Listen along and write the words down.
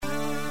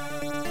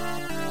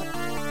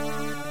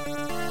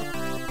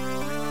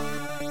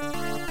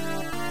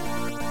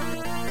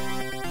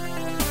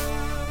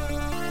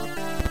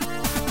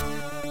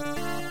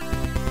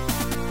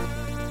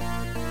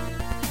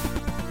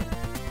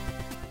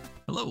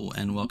Hello,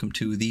 and welcome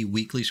to the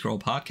Weekly Scroll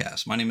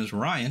Podcast. My name is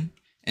Ryan,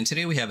 and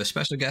today we have a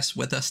special guest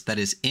with us that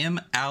is M.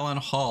 Allen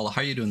Hall.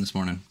 How are you doing this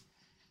morning?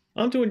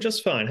 I'm doing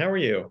just fine. How are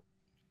you?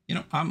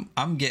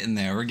 I'm getting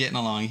there. We're getting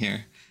along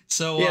here.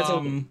 So,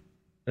 Yeah,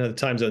 the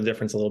time zone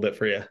difference a little bit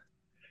for you.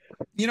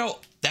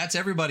 That's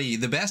everybody.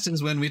 The best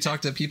is when we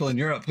talk to people in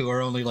Europe who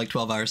are only like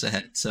 12 hours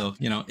ahead. So,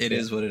 it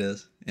is what it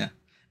is. Yeah.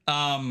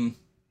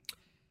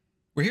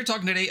 We're here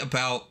talking today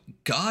about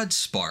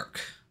Godspark,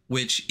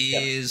 which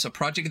is a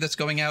project that's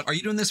going out. Are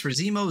you doing this for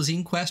Zemo,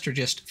 Zine Quest, or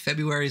just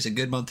February is a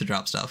good month to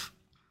drop stuff?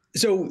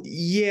 So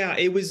yeah,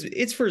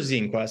 it's for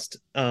Zine Quest.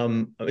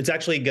 It's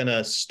actually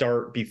gonna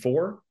start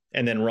before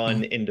and then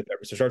run into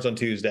February. So it starts on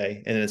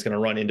Tuesday and then it's gonna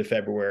run into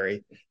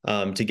February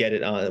to get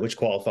it on, which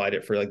qualified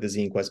it for like the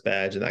Zine Quest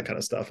badge and that kind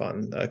of stuff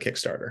on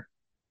Kickstarter.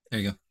 There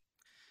you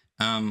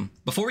go.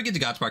 Before we get to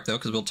Godspark though,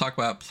 because we'll talk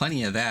about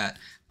plenty of that.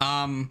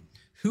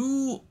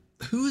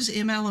 Who's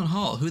M. Allen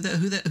Hall? Who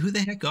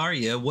the heck are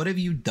you? What have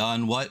you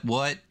done?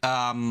 Let's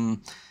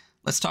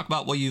talk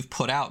about what you've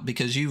put out,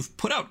 because you've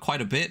put out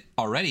quite a bit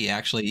already,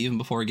 actually, even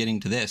before getting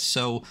to this.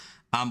 So,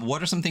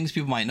 what are some things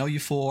people might know you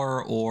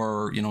for,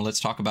 or, let's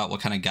talk about what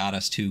kind of got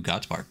us to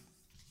Godspark.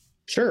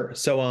 Sure.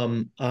 So,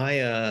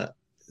 I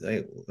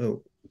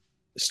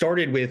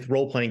started with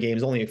role-playing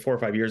games only 4 or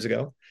 5 years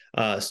ago.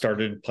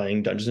 Started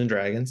playing Dungeons and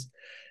Dragons.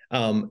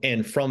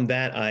 And from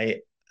that,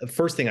 the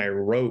first thing I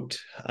wrote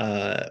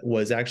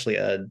was actually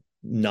a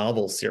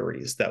novel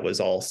series that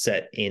was all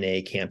set in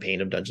a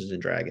campaign of Dungeons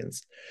and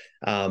Dragons.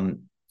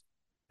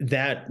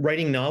 That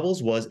writing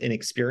novels was an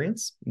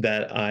experience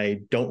that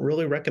I don't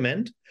really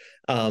recommend.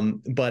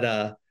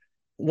 But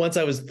once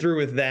I was through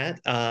with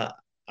that, I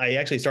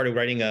actually started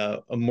writing a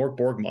Mork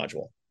Borg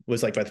module.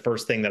 Was like my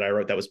first thing that I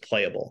wrote that was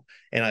playable.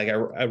 And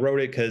I wrote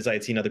it because I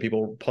had seen other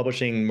people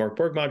publishing Mork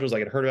Borg modules. I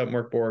had heard about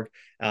Mork Borg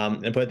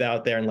and put that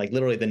out there. And like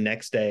literally the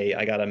next day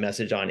I got a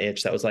message on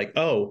Itch that was like,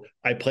 oh,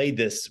 I played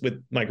this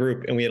with my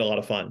group and we had a lot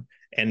of fun.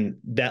 And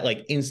that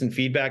like instant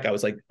feedback, I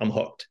was like, I'm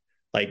hooked.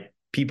 Like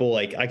people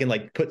like I can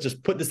like put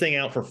this thing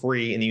out for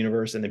free in the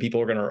universe and then people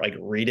are going to like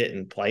read it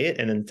and play it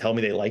and then tell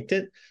me they liked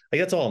it. Like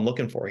that's all I'm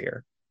looking for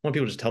here. I want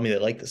people to just tell me they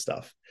like this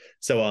stuff.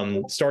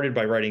 So started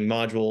by writing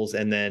modules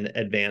and then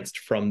advanced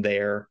from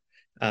there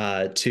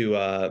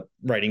to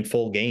writing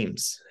full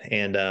games,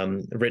 and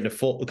written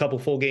a couple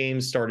full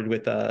games. Started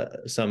with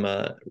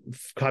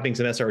copying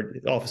some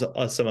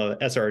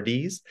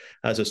SRDs.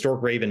 So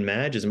Stork, Raven,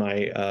 Madge is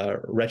my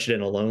Wretched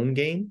and Alone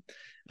game,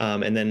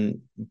 and then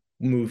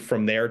moved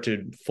from there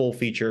to full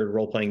featured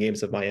role playing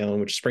games of my own,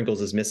 which Sprinkles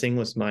is Missing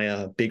was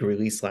my big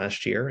release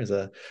last year.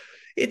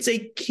 It's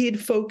a kid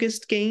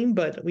focused game,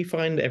 but we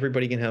find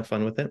everybody can have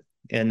fun with it.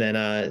 And then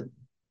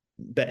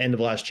the end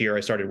of last year, I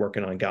started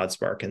working on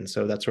Godspark. And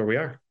so that's where we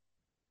are.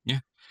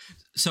 Yeah.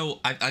 So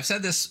I've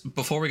said this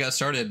before we got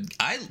started.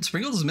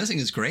 Sprinkles is Missing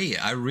is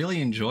great. I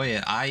really enjoy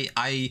it. I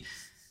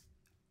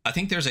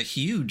think there's a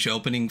huge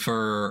opening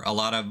for a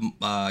lot of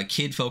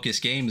kid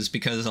focused games,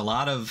 because a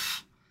lot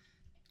of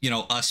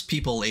us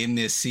people in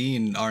this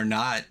scene are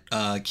not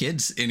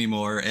kids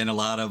anymore. And a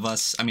lot of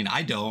us, I mean,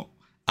 I don't.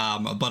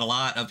 But a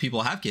lot of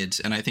people have kids,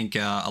 and I think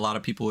a lot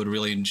of people would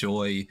really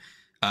enjoy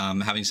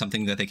having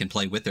something that they can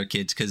play with their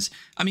kids. Because,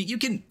 I mean, you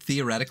can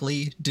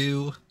theoretically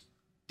do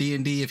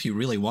D&D if you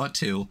really want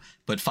to,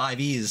 but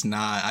 5e is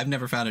not. I've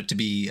never found it to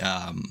be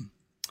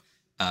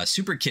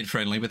super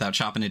kid-friendly without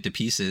chopping it to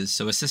pieces.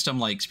 So a system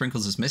like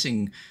Sprinkles is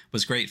Missing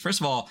was great. First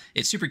of all,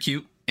 it's super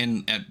cute,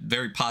 and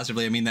very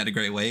positively, I mean that in a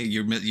great way.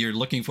 You're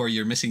looking for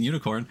your missing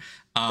unicorn.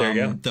 There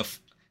you go.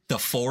 The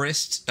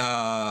forest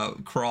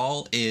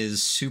crawl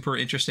is super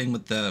interesting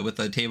with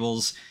the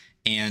tables,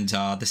 and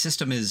the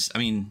system is, I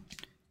mean,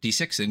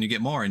 D6 and you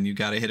get more, and you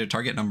got to hit a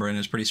target number, and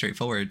it's pretty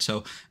straightforward.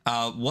 So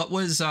what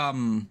was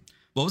kind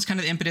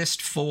of the impetus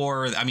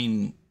for, I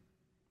mean,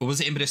 what was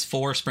the impetus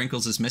for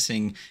Sprinkles is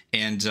Missing?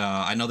 And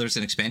I know there's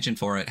an expansion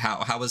for it.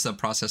 How was the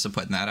process of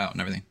putting that out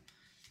and everything?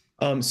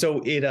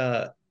 So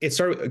it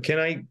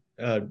started,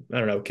 I don't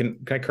know, can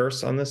I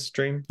curse on this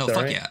stream? Oh, fuck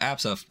right? Yeah,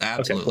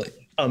 absolutely.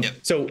 Okay, cool.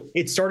 So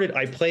it started,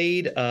 I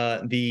played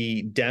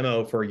the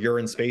demo for You're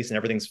in Space and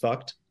Everything's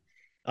Fucked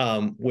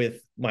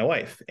with my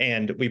wife,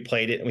 and we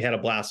played it and we had a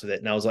blast with it.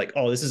 And I was like,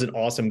 oh, this is an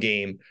awesome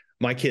game.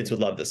 My kids would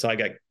love this. So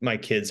my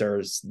kids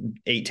are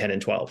 8, 10,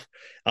 and 12.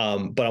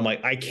 But I'm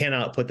like, I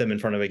cannot put them in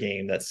front of a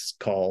game that's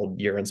called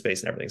You're in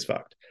Space and Everything's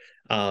Fucked.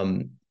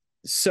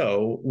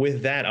 So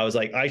with that, I was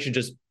like, I should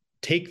just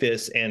take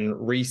this and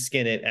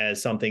reskin it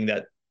as something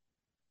that,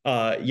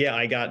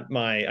 I got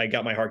my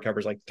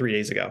hardcovers like 3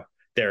 days ago.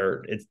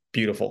 It's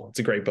beautiful. It's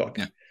a great book.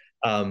 Yeah.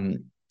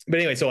 But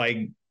anyway, so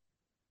I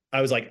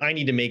was like, I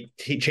need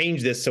to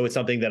change this so it's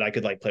something that I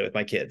could like play with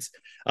my kids.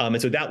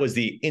 And so that was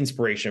the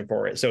inspiration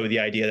for it. So the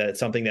idea that it's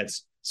something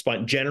that's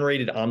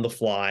generated on the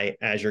fly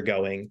as you're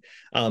going.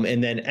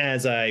 And then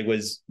as I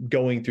was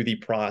going through the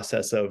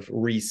process of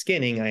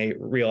reskinning, I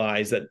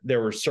realized that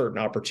there were certain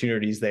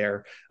opportunities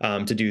there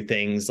to do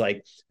things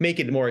like make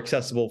it more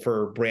accessible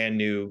for brand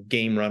new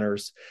game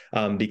runners,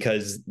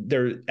 because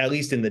there, at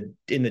least in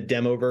the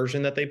demo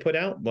version that they put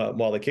out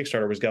while the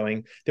Kickstarter was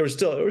going, there was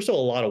still a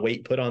lot of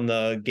weight put on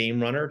the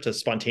game runner to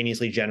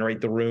spontaneously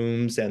generate the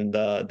rooms and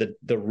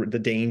the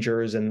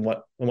dangers and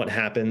what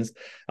happens.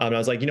 And I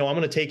was like, I'm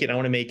going to take it. I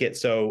want to make it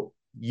so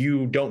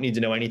you don't need to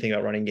know anything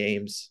about running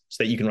games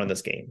so that you can run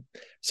this game.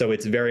 So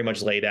it's very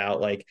much laid out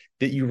like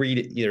that. You read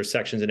it, there's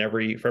sections in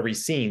for every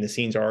scene. The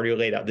scenes are already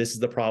laid out. This is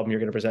the problem you're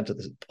going to present to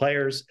the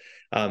players.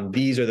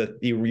 These are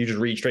you just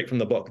read straight from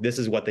the book. This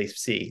is what they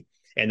see.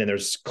 And then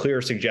there's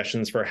clear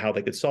suggestions for how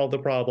they could solve the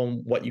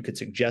problem, what you could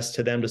suggest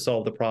to them to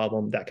solve the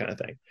problem, that kind of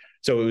thing.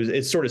 So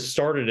it sort of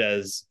started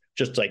as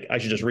just like, I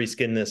should just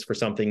reskin this for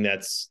something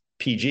that's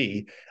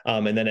PG.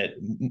 And then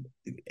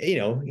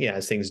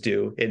as things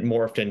do, it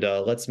morphed into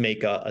let's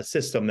make a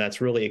system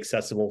that's really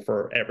accessible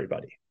for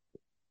everybody.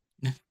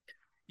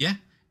 Yeah.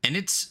 And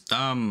it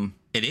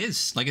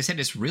is, like I said,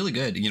 it's really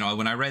good.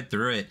 When I read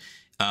through it,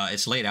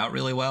 it's laid out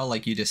really well.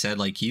 Like you just said,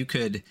 like you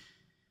could,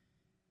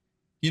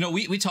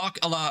 we talk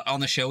a lot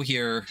on the show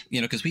here,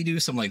 because we do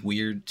some like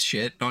weird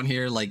shit on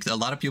here. Like a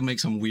lot of people make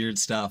some weird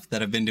stuff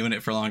that have been doing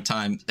it for a long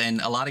time.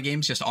 And a lot of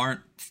games just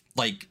aren't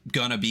like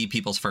gonna be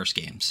people's first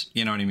games.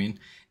 You know what I mean?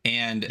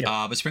 And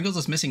but Sprinkles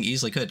is Missing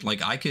easily could.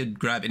 Like I could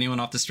grab anyone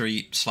off the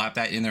street, slap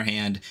that in their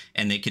hand,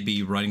 and they could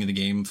be running the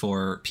game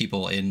for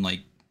people in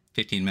like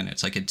 15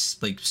 minutes. Like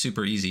it's like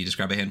super easy. Just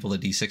grab a handful of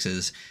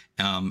D6s.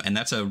 And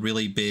that's a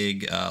really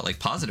big like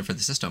positive for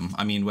the system.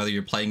 I mean, whether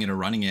you're playing it or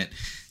running it,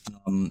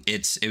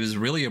 it was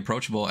really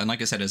approachable. And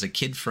like I said, as a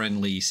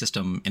kid-friendly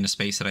system in a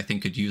space that I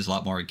think could use a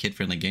lot more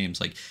kid-friendly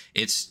games, like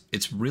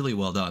it's really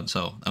well done.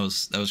 So that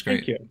was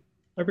great. Thank you.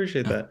 I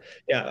appreciate that.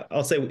 Yeah,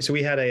 I'll say, so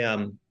we had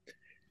I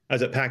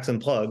was at PAX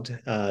Unplugged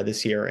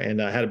this year,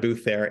 and I had a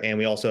booth there, and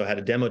we also had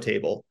a demo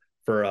table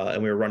for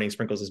and we were running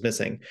Sprinkles is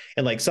Missing.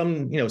 And like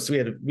some, so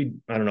we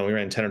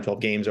ran 10 or 12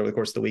 games over the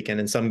course of the weekend,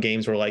 and some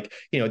games were like,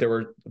 there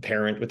were a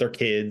parent with their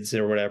kids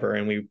or whatever,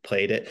 and we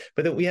played it.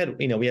 But then we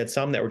had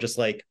some that were just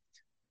like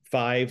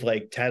 5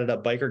 like tatted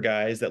up biker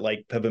guys that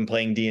like have been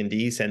playing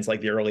D&D since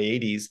like the early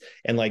 80s,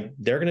 and like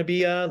they're gonna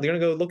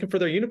go looking for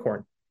their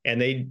unicorn,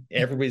 and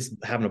everybody's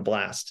having a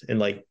blast, and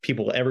like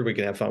everybody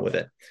can have fun with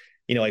it.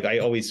 Like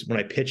when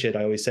I pitch it,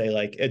 I always say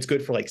like it's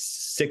good for like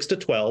 6 to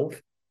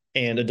 12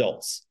 and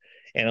adults.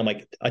 And I'm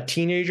like, a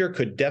teenager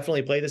could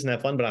definitely play this and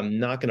have fun, but I'm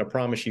not going to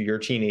promise you your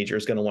teenager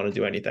is going to want to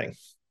do anything.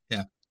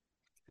 Yeah.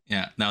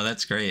 Yeah, no,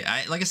 that's great.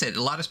 Like I said,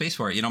 a lot of space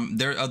for it.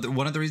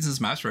 One of the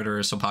reasons Maps Raider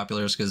is so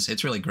popular is because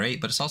it's really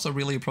great, but it's also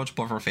really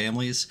approachable for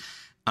families.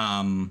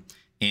 I mean,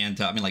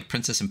 like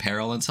Princess in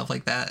Peril and stuff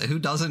like that.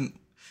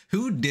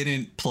 Who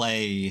didn't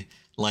play,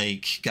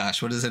 like,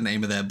 gosh, what is the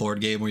name of that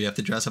board game where you have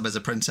to dress up as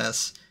a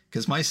princess?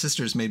 Because my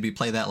sisters made me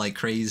play that like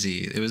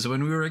crazy. It was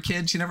when we were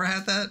kids. You never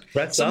had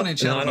that? Someone in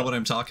chat don't know what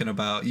I'm talking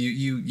about.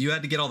 You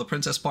had to get all the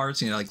princess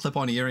parts, like clip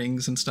on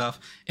earrings and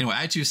stuff. Anyway,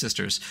 I had 2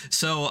 sisters.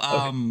 So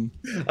I'm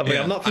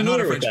not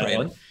familiar with that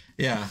one.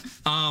 Yeah.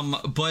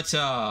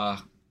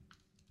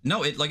 No,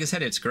 like I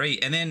said, it's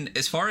great. And then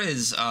as far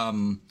as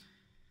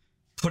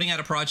putting out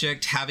a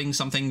project, having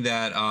something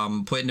that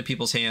put into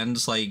people's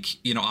hands, like,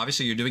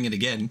 obviously you're doing it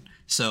again,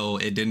 so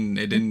it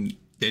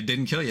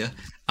didn't kill you.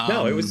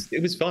 No, it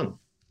was fun.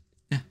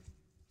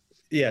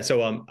 Yeah,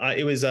 so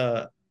it was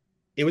a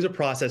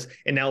process,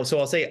 and now, so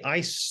I'll say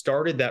I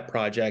started that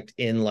project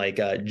in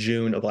like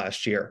June of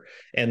last year,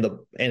 and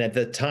at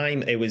the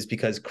time it was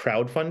because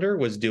Crowdfunder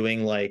was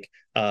doing like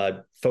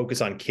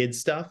focus on kids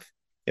stuff.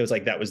 It was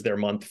like that was their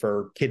month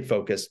for kid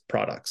focused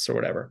products or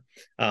whatever,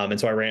 and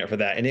so I ran it for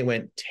that, and it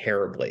went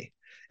terribly.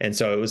 And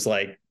so it was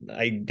like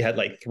I had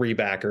like 3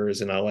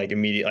 backers, and I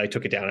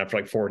took it down after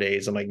like 4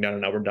 days. I'm like,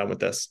 no, we're done with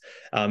this.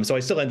 So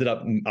I still ended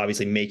up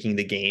obviously making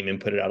the game and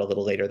put it out a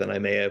little later than I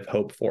may have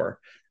hoped for.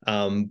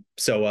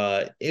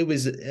 So it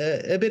was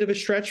a bit of a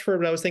stretch for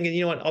what I was thinking.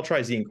 You know what? I'll try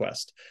Zine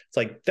Quest. It's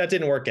like that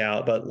didn't work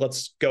out, but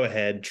let's go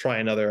ahead, try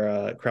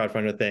another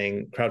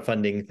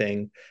crowdfunding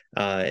thing.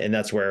 And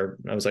that's where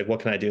I was like, what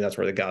can I do? That's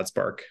where the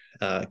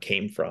Godspark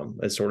came from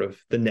as sort of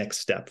the next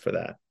step for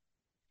that.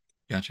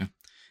 Gotcha.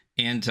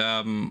 And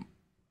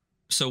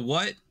so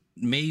what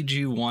made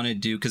you want to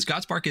do, because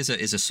Godspark is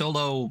a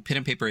solo pen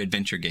and paper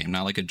adventure game,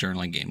 not like a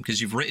journaling game,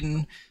 because you've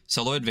written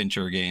solo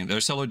adventure games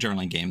or solo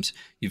journaling games.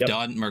 You've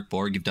done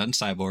Merkborg, you've done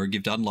Cyborg,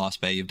 you've done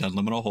Lost Bay, you've done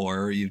Liminal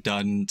Horror, you've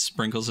done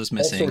Sprinkles is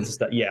Missing. All sorts of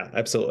stuff. Yeah,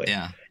 absolutely.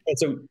 Yeah.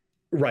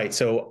 And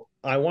so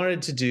I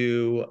wanted to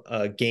do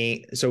a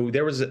game. So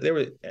there was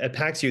at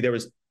PAX U, there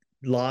was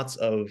lots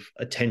of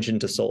attention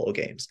to solo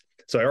games.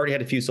 So I already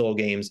had a few solo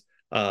games,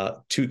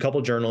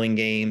 couple journaling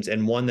games,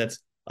 and one that's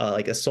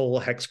like a solo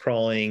hex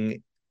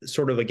crawling,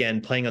 sort of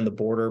again playing on the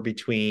border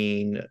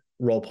between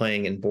role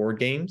playing and board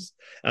games.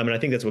 And I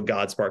think that's what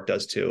Godspark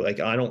does too. Like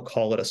I don't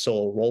call it a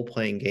solo role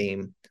playing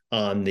game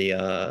on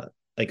the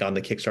like on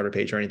the Kickstarter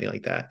page or anything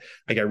like that.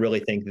 Like I really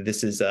think that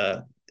this is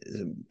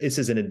this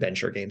is an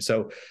adventure game.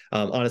 So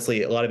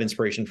honestly, a lot of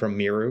inspiration from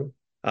Miru.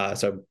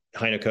 So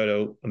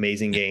Hinakoto,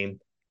 amazing game.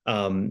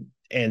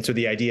 And so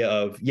the idea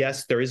of,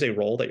 yes, there is a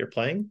role that you're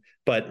playing,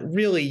 but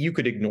really you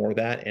could ignore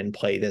that and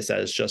play this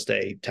as just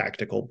a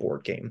tactical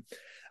board game.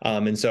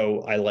 And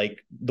so I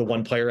like the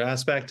one player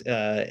aspect.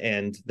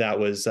 And that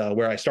was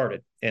where I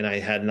started. And I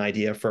had an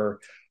idea for,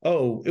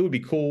 oh, it would be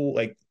cool.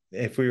 Like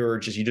if we were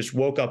just, you just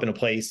woke up in a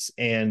place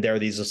and there are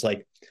these just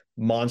like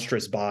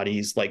monstrous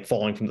bodies like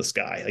falling from the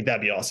sky. Like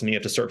that'd be awesome. You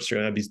have to search through.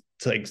 That'd be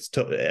like,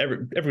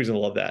 everybody's gonna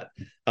love that.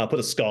 Put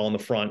a skull in the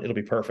front. It'll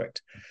be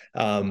perfect.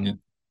 Yeah.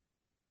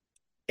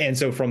 And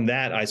so from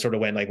that, I sort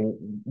of went like,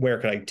 where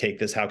could I take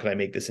this? How could I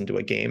make this into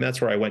a game? That's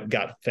where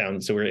I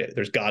found. So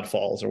there's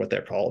Godfalls, or what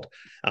they're called.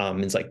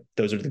 It's like,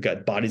 those are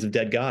the bodies of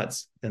dead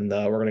gods. And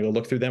we're going to go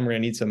look through them. We're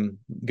going to need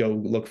go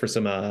look for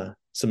some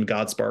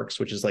Godsparks,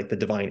 which is like the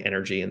divine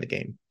energy in the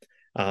game.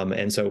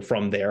 And so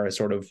from there, I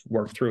sort of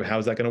worked through, how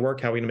is that going to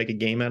work? How are we going to make a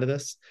game out of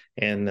this?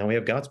 And now we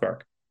have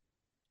Godspark.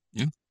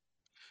 Yeah.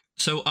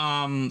 So, so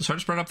I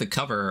just brought up the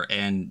cover,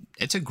 and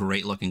it's a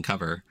great looking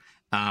cover.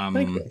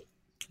 Thank you.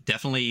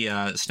 Definitely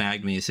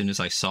snagged me as soon as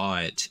I saw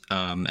it.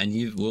 And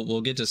we'll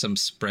get to some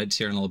spreads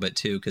here in a little bit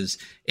too, because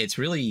it's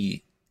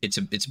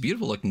a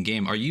beautiful looking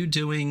game. Are you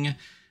doing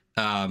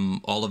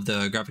all of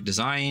the graphic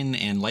design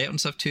and layout and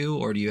stuff too,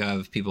 or do you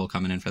have people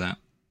coming in for that?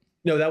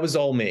 No, that was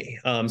all me.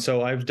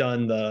 So I've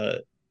done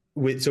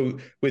with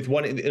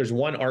one. There's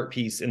one art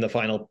piece in the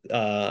final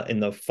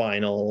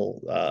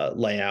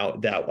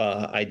layout that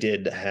I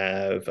did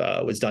have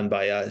was done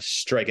by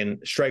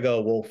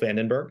Strega Wolf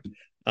Vandenberg.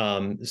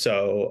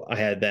 So I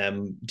had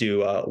them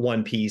do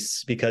one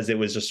piece because it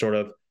was just sort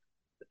of,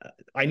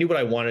 I knew what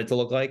I wanted it to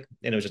look like,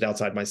 and it was just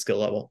outside my skill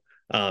level.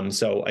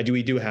 So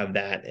we do have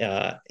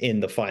that in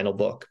the final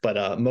book, but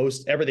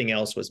everything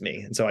else was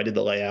me. And so I did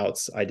the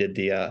layouts, I did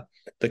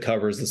the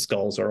covers, the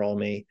skulls are all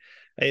me.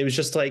 It was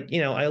just like,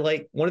 I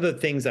like, one of the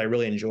things that I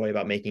really enjoy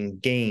about making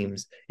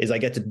games is I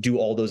get to do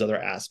all those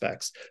other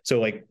aspects. So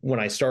like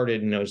when I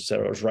started, I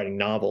was writing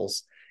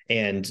novels,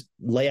 and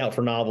layout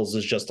for novels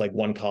is just like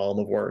one column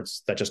of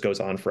words that just goes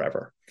on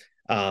forever.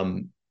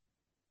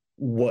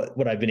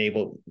 What I've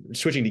been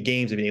switching to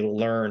games, I've been able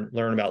to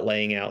learn about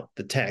laying out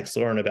the text,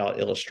 learn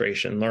about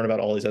illustration, learn about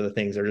all these other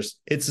things. It's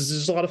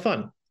just a lot of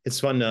fun. It's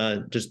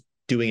fun just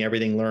doing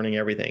everything, learning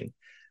everything.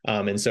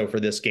 And so for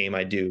this game,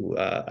 I've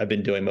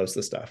been doing most of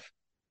the stuff.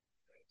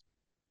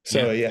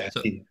 So yeah.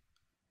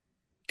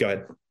 Go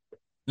ahead.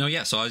 No,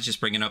 yeah. So I was just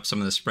bringing up some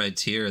of the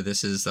spreads here.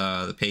 This is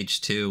the page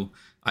 2.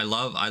 I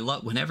love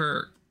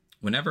whenever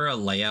a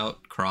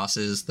layout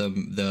crosses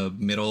the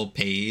middle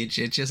page.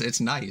 It's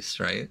nice,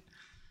 right?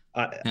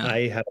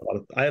 I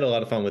had a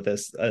lot of fun with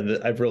this.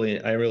 I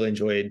really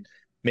enjoyed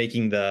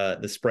making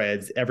the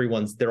spreads.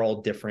 They're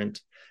all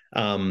different.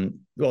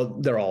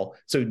 Well, they're all,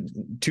 so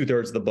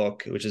 2/3 of the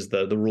book, which is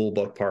the rule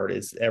book part,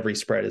 is every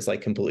spread is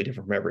like completely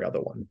different from every other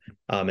one.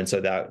 And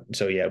so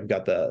yeah, we've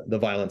got the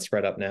violent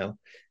spread up now.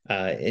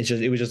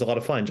 It was just a lot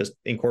of fun, just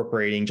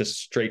incorporating just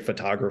straight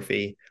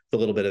photography, a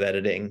little bit of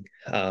editing,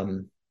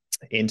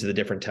 into the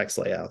different text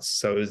layouts.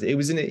 So it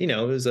was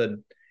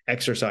an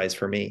exercise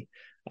for me.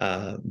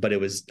 But it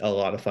was a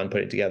lot of fun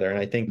putting it together. And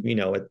I think,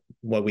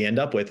 what we end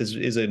up with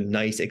is a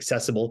nice,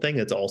 accessible thing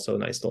that's also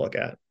nice to look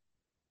at.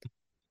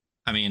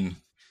 I mean,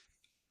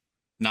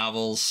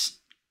 novels,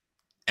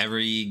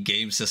 every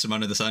game system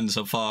under the sun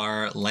so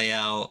far,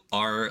 layout,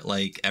 art,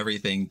 like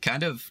everything,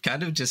 kind of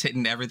just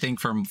hitting everything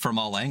from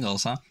all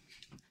angles, huh?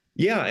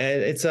 Yeah,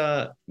 it's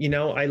I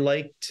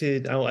like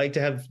to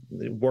have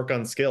work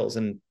on skills,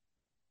 and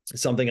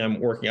something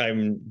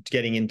I'm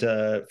getting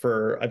into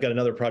I've got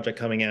another project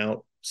coming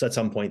out at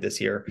some point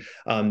this year.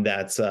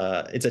 It's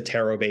a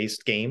tarot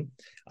based game.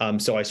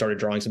 So I started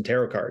drawing some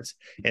tarot cards.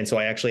 And so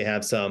I actually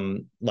have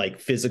some like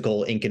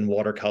physical ink and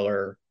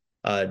watercolor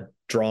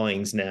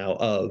drawings now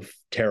of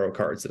tarot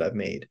cards that I've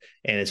made.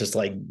 And it's just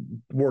like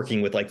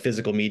working with like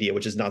physical media,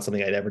 which is not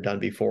something I'd ever done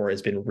before,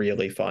 has been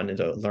really fun. And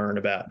to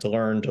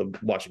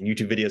watch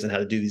YouTube videos on how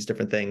to do these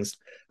different things.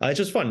 It's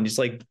just fun, just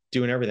like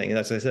doing everything. And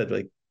that's what I said,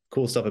 like,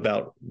 cool stuff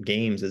about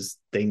games is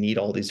they need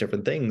all these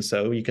different things,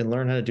 so you can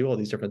learn how to do all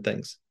these different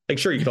things. Like,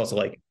 sure, you could also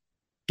like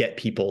get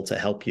people to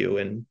help you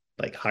and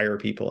like hire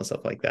people and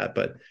stuff like that,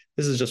 but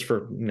this is just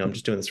for, I'm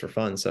just doing this for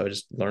fun, so I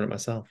just learn it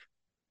myself.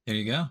 There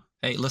you go.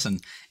 Hey, listen,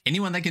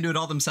 anyone that can do it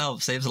all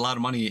themselves saves a lot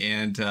of money.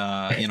 And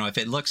if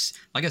it looks,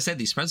 like I said,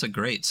 these spreads are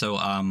great, so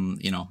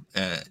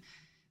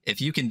if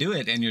you can do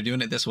it and you're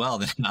doing it this well,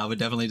 then I would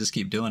definitely just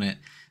keep doing it.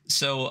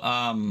 So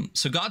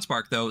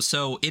Godspark, though,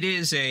 so it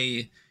is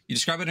you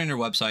describe it on your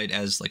website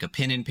as like a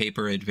pen and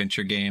paper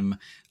adventure game.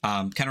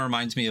 Kind of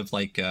reminds me of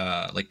like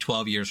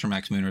 12 Years from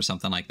X Moon or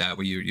something like that,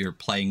 where you're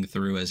playing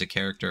through as a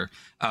character.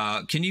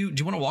 Do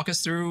you want to walk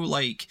us through,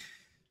 like,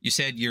 you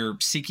said you're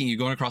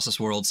going across this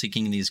world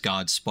seeking these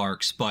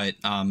Godsparks, but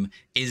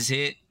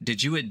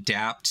did you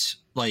adapt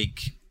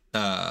like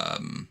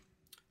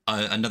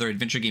another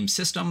adventure game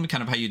system,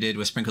 kind of how you did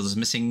with Sprinkles is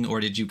Missing, or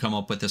did you come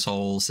up with this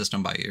whole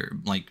system by your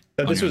like?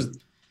 This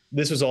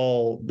was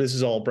all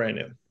brand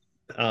new.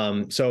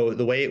 So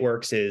the way it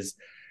works is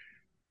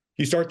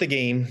you start the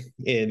game,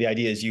 and the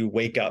idea is you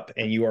wake up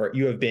and you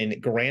have been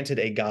granted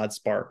a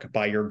Godspark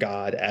by your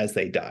god as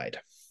they died.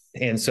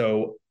 And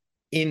so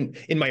in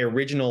my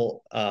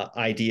original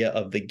idea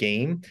of the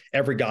game,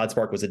 every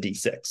Godspark was a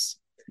D6.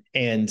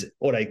 And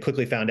what I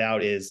quickly found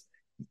out is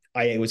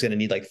I was going to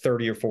need like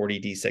 30 or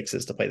 40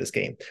 D6s to play this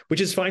game,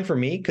 which is fine for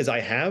me because I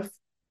have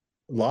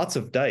lots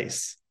of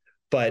dice.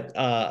 But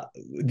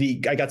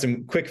I got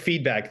some quick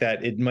feedback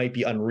that it might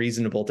be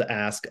unreasonable to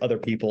ask other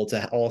people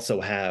to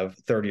also have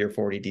 30 or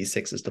 40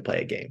 D6s to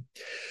play a game.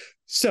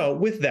 So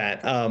with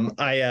that,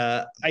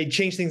 I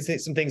changed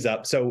some things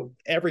up. So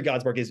every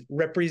Godspark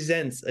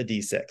represents a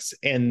D6,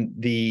 and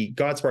the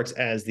Godsparks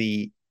as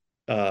the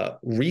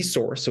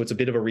resource. So it's a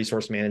bit of a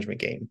resource management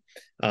game.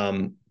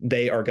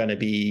 They're going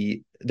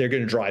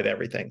to drive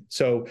everything.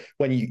 So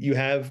when you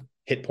have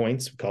hit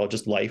points, we call it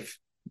just life,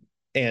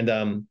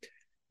 and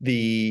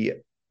the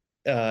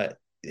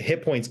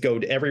hit points go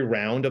to every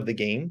round of the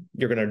game.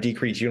 You're going to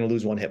decrease. You're going to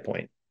lose 1 hit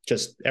point.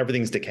 Just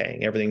everything's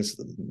decaying. Everything's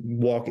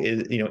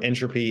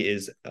entropy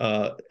is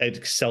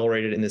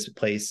accelerated in this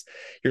place.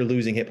 You're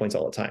losing hit points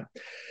all the time.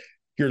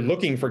 You're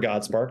looking for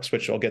Godsparks,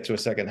 which I'll get to a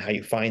second how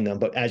you find them.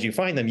 But as you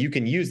find them, you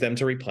can use them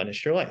to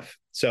replenish your life.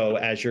 So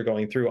as you're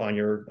going through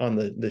on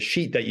the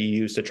sheet that you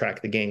use to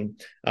track the game,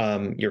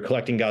 you're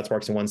collecting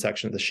Godsparks in one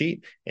section of the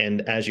sheet,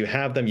 and as you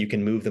have them, you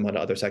can move them onto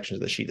other sections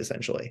of the sheet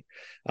essentially.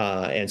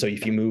 And so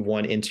if you move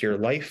one into your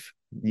life,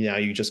 now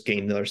you just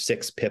gain another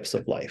 6 pips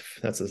of life.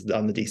 That's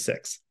on the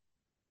D6.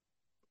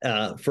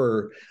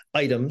 For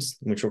items,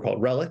 which were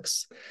called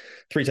relics,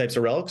 3 types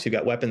of relics. You've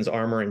got weapons,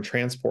 armor, and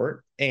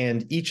transport.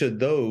 And each of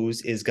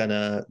those is going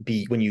to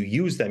be, when you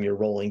use them, you're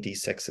rolling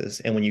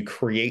D6s. And when you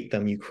create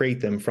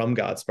them from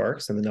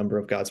Godsparks. And the number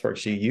of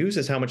Godsparks you use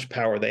is how much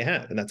power they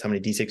have. And that's how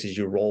many D6s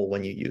you roll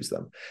when you use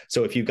them.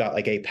 So if you've got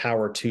like a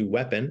power 2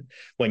 weapon,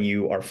 when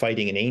you are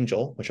fighting an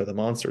angel, which are the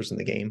monsters in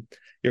the game,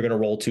 you're going to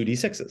roll 2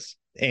 D6s.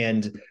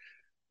 And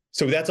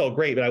so that's all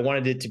great, but I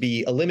wanted it to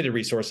be a limited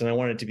resource, and I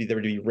wanted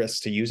there to be risks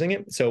to using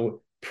it.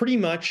 So pretty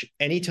much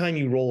anytime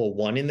you roll a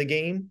 1 in the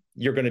game,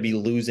 you're going to be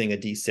losing a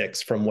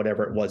D6 from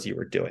whatever it was you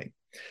were doing.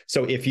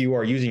 So if you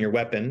are using your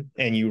weapon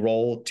and you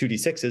roll 2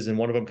 D6s and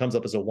one of them comes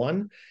up as a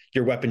 1,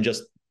 your weapon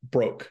just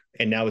broke,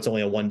 and now it's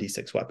only a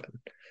 1d6 weapon.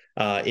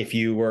 If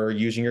you were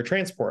using your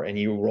transport and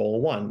you roll a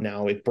 1,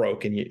 now it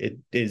broke and it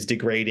is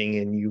degrading,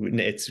 and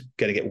it's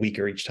going to get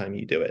weaker each time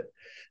you do it.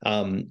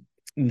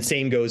 And the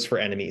same goes for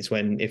enemies.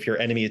 If your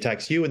enemy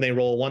attacks you and they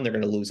roll a 1, they're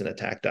going to lose an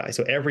attack die.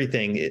 So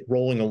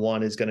rolling a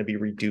 1 is going to be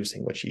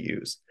reducing what you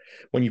use.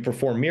 When you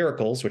perform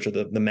miracles, which are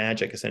the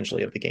magic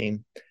essentially of the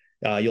game,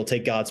 you'll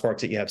take Godsparks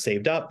that you have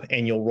saved up,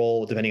 and you'll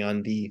roll, depending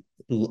on the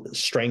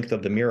strength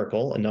of the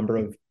miracle, a number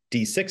of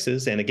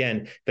D6s. And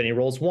again, if any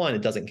rolls 1,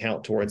 it doesn't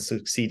count towards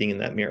succeeding in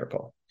that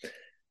miracle.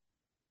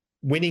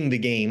 Winning the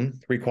game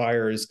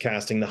requires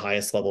casting the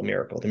highest level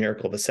miracle, the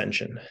miracle of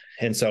ascension.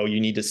 And so you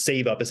need to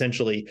save up,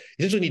 essentially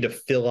need to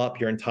fill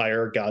up your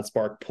entire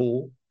Godspark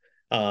pool.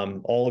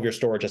 All of your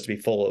storage has to be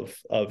full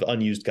of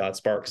unused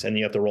Godsparks, and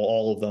you have to roll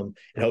all of them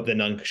and hope that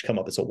none come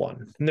up as a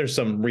 1. And there's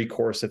some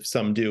recourse if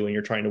some do, and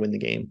you're trying to win the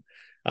game.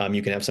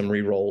 You can have some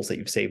re-rolls that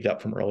you've saved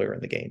up from earlier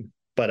in the game.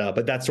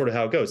 But that's sort of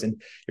how it goes. And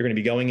you're going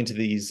to be going into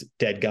these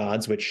dead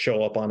gods, which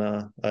show up on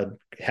a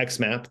hex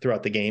map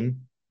throughout the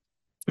game.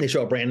 They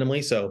show up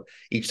randomly, so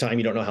each time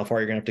you don't know how far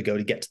you're going to have to go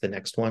to get to the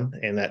next one,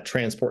 and that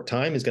transport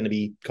time is going to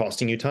be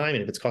costing you time,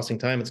 and if it's costing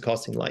time, it's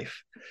costing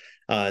life.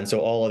 And so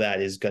all of that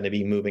is going to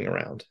be moving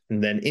around.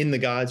 And then in the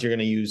gods, you're going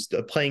to use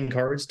the playing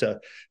cards to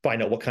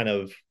find out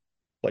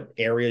what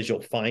areas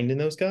you'll find in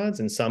those gods,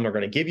 and some are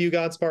going to give you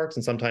Godsparks,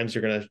 and sometimes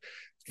you're going to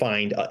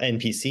find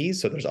NPCs,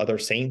 so there's other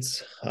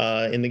saints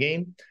in the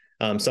game,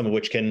 some of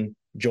which can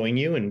join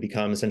you and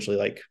become essentially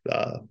like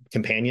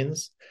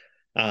companions.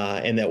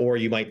 Or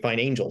you might find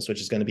angels,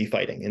 which is going to be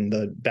fighting. And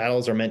the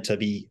battles are meant to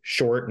be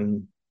short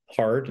and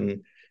hard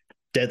and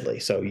deadly.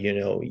 So,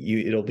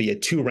 it'll be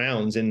 2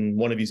 rounds and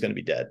one of you is going to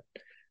be dead.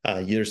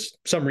 There's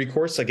some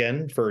recourse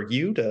again for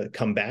you to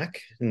come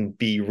back and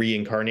be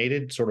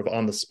reincarnated sort of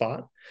on the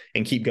spot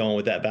and keep going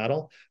with that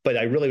battle. But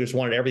I really just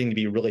wanted everything to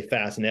be really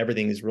fast, and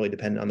everything is really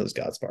dependent on those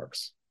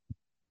Godsparks.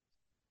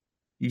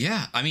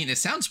 Yeah, I mean, it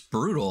sounds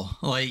brutal.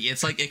 Like,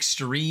 it's like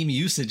extreme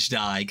usage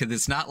die, because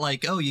it's not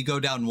like, oh, you go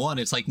down 1.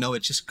 It's like, no,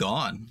 it's just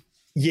gone.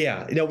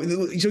 Yeah.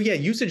 So yeah,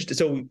 usage.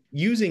 So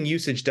using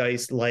usage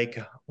dice, like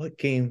what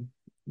game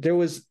there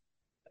was.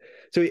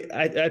 So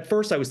at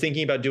first I was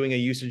thinking about doing a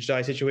usage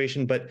die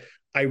situation, but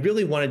I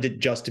really wanted it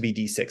just to be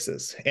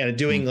D6s, and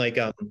doing I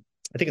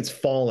think it's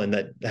Fallen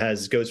that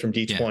goes from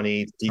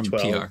D20 to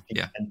D12.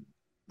 Yeah.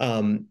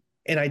 And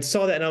I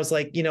saw that and I was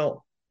like,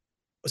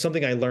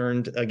 something I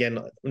learned, again,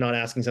 not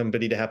asking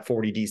somebody to have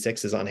 40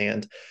 D6s on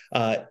hand.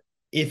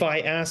 If I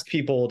ask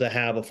people to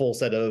have a full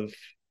set of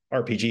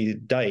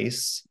RPG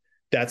dice,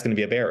 that's going to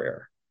be a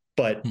barrier.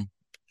 But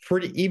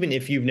even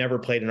if you've never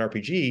played an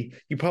RPG,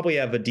 you probably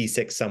have a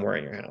D6 somewhere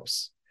in your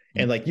house.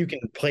 And like, you can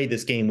play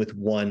this game with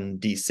 1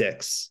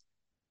 D6.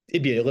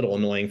 It'd be a little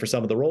annoying for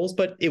some of the rolls,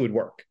 but it would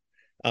work.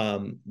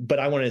 But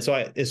I wanted, so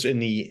I, it's in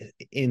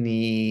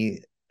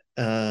the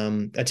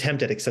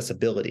attempt at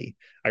accessibility,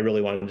 I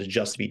really wanted to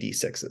just be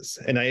D6s.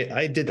 And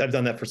I've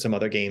done that for some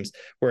other games.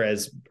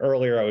 Whereas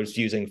earlier I was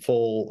using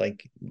full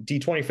like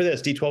D20 for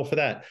this, D12 for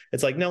that.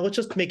 It's like, no, let's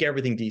just make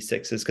everything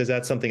D6s because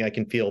that's something I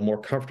can feel more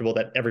comfortable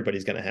that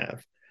everybody's going to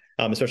have.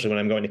 Especially when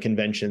I'm going to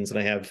conventions and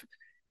I have,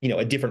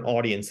 a different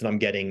audience and I'm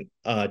getting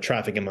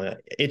traffic in my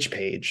itch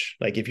page.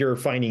 Like if you're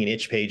finding an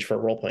itch page for a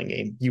role-playing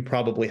game, you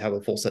probably have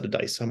a full set of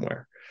dice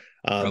somewhere.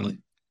 Probably.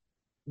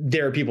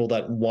 There are people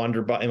that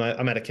wander by.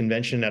 I'm at a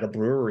convention at a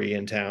brewery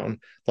in town.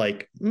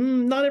 Like,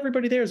 not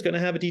everybody there is going to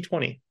have a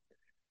D20.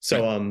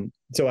 So, right.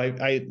 So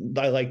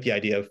I like the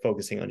idea of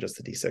focusing on just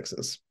the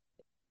D6s.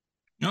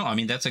 No, I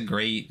mean that's a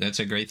great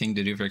thing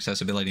to do for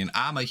accessibility, and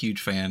I'm a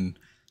huge fan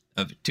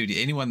of 2D.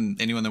 Anyone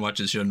that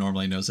watches the show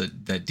normally knows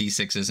that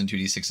D6s and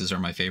 2D6s are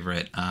my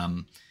favorite. I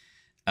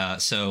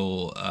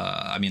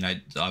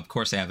mean, of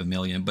course I have a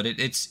million, but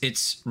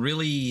it's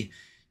really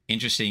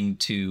interesting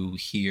to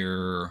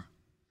hear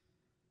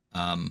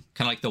kind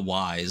of like the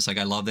whys. Like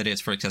I love that it's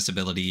for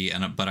accessibility,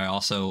 but I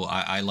also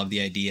I love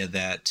the idea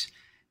that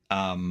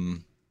I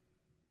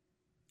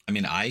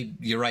mean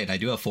you're right, I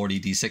do have 40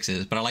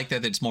 D6s, but I like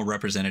that it's more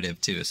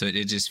representative too, so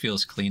it just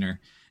feels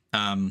cleaner.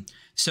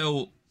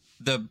 So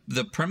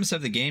the premise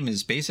of the game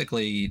is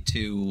basically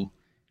to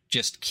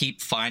just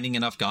keep finding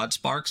enough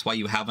Godsparks while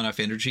you have enough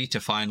energy to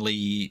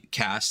finally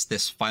cast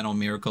this final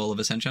miracle of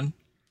ascension.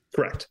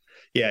 Correct.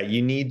 Yeah,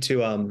 you need to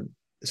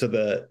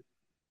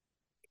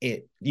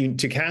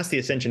to cast the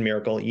ascension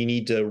miracle, you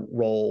need to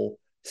roll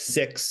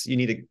 6. You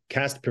need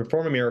to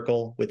perform a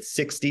miracle with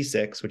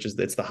 66, which is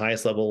it's the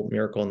highest level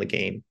miracle in the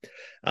game.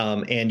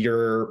 And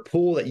your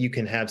pool that you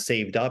can have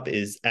saved up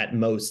is at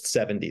most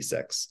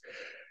 76.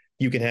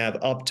 You can have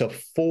up to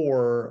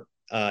 4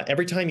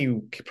 every time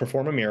you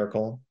perform a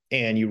miracle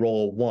and you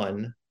roll a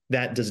 1.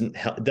 That doesn't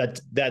help.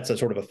 That's a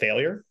sort of a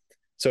failure.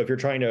 So if you're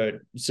trying to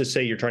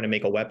say you're trying to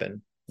make a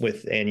weapon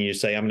and you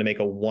say, I'm going to make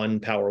a 1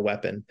 power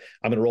weapon,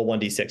 I'm going to roll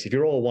 1d6. If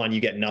you roll a 1,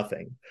 you get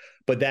nothing.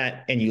 But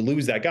and you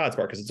lose that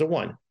Godspark because it's a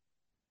 1.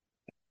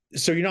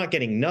 So you're not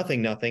getting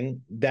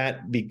nothing.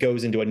 That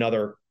goes into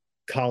another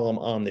column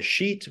on the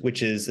sheet,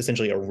 which is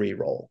essentially a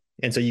reroll.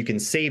 And so you can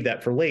save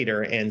that for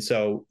later. And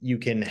so you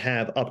can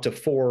have up to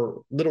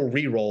 4 little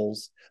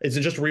rerolls. It's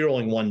just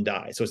rerolling 1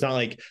 die. So it's not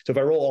like, so if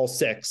I roll all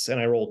 6 and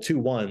I roll 2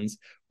 1s,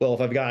 well,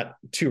 if I've got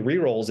 2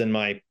 rerolls in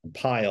my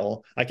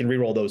pile, I can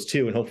reroll those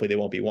 2 and hopefully they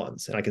won't be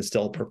 1s and I can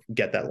still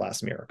get that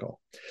last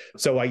miracle.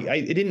 So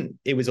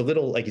it was a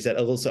little, like you said,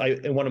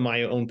 in one of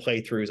my own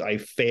playthroughs, I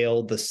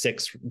failed the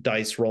 6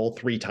 dice roll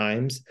 3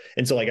 times.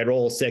 And so like I'd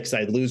roll 6,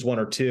 I'd lose 1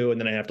 or 2, and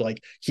then I have to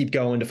like keep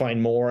going to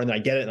find more. And then I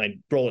get it and I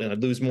roll it and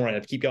I'd lose more and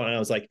I'd keep going. And I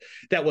was like,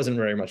 that wasn't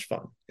very much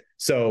fun.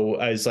 So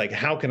I was like,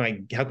 how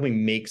can we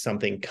make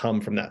something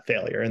come from that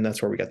failure? And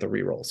that's where we got the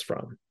rerolls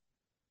from.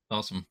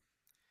 Awesome.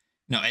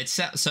 No, it's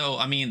so.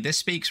 I mean, this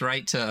speaks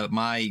right to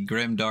my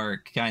grim,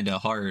 dark kind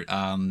of heart.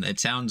 It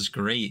sounds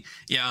great.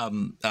 Yeah.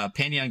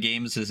 Pantheon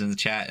Games is in the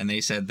chat, and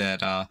they said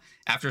that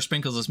after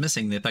Sprinkles was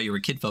missing, they thought you were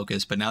kid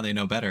focused, but now they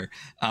know better.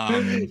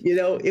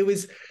 It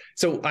was.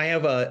 So I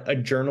have a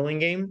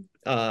journaling game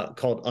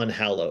called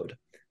Unhallowed,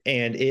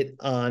 and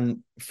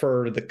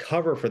for the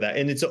cover for that,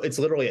 and it's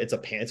literally it's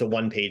a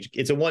one page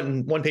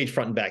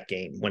front and back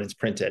game when it's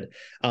printed,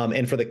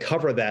 and for the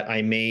cover of that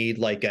I made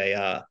like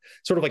a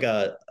sort of like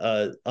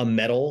a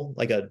metal,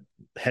 like a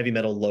heavy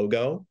metal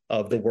logo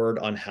of the word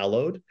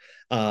Unhallowed,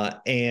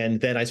 and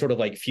then I sort of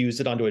like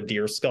fused it onto a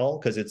deer skull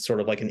because it's sort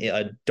of like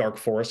a dark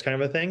forest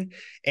kind of a thing,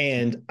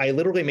 and I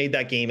literally made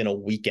that game in a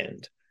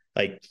weekend.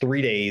 Like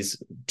 3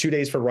 days, 2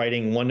 days for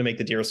writing, 1 to make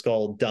the deer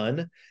skull,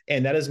 done.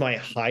 And that is my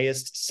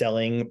highest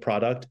selling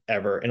product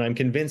ever. And I'm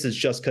convinced it's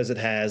just because it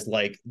has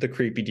like the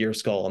creepy deer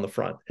skull on the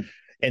front.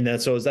 And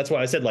that's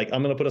why I said, like,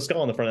 I'm going to put a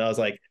skull on the front. And I was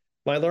like,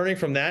 my learning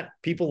from that,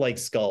 people like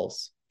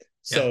skulls.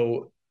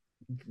 So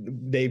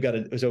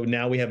so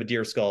now we have a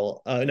deer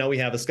skull. Now we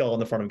have a skull on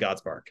the front of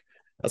Godspark.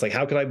 I was like,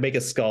 how could I make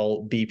a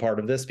skull be part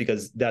of this?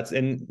 Because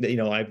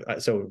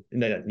so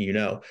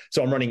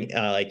I'm running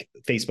like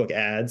Facebook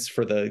ads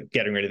for the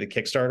getting ready to the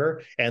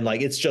Kickstarter. And like,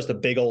 it's just a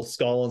big old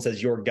skull and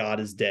says, your God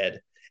is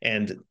dead.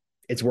 And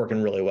it's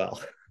working really well.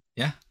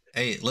 Yeah.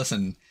 Hey,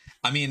 listen,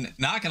 I mean,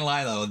 not gonna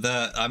lie though,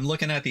 I'm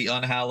looking at the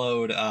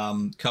Unhallowed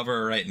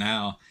cover right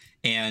now,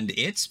 and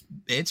it's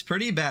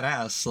pretty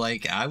badass.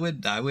 Like I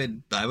would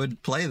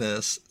play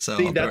this. So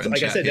see, that's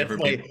like I said,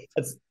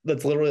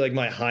 that's literally like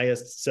my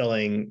highest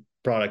selling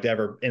product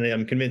ever, and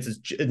I'm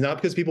convinced it's not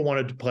because people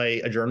wanted to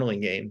play a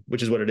journaling game,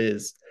 which is what it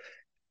is.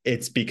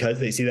 It's because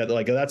they see that they're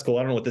like, oh, that's cool.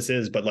 I don't know what this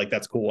is, but like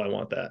that's cool. I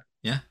want that.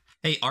 Yeah.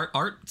 Hey,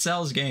 art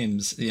sells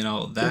games. You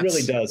know, it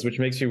really does, which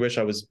makes me wish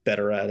I was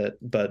better at it.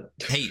 But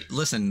hey,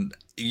 listen,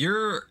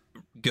 you're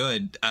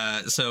good.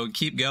 So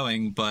keep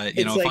going. But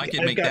you know, if I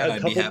could make that,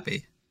 I'd be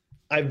happy.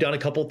 I've done a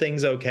couple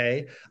things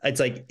okay.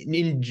 It's like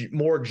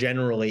more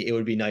generally, it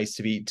would be nice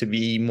to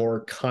be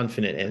more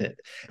confident in it,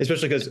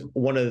 especially because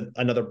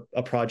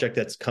a project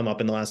that's come up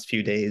in the last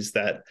few days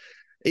that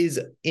is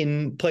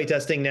in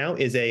playtesting now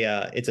is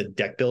it's a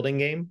deck building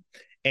game.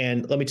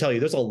 And let me tell you,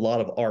 there's a lot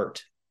of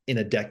art in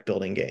a deck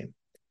building game.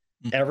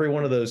 Mm. Every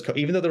one of those,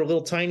 even though they're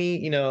little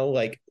tiny,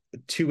 like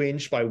 2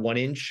 inch by 1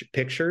 inch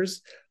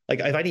pictures, like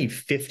if I need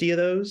 50 of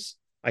those,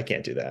 I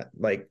can't do that.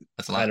 Like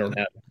That's a I lot. don't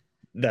have,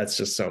 that's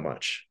just so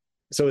much.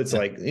 So it's Yeah.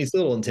 like, it's a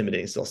little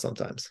intimidating still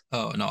sometimes.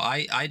 Oh no,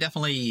 I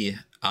definitely,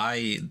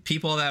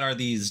 people that are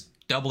these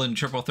double and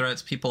triple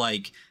threats, people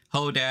like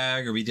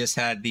Hodag, or we just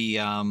had the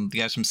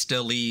guys from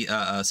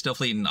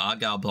Stillfleet and Odd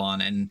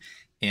Goblin,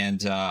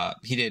 and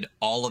he did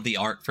all of the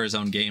art for his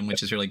own game,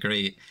 which is really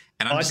great.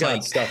 And I'm Odd just God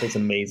like, stuff is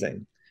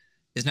amazing.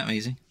 isn't that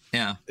amazing?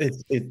 Yeah.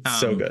 It's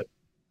so Um, good.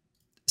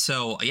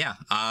 so yeah,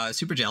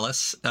 super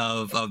jealous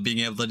of being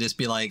able to just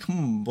be like,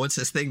 what's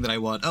this thing that I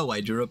want? Oh,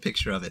 I drew a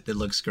picture of it. That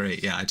looks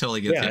great. Yeah, I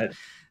totally get Yeah, it.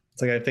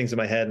 it's like I have things in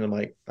my head and I'm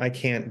like, I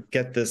can't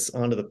get this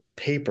onto the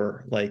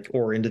paper, like,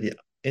 or into the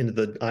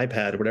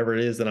iPad, whatever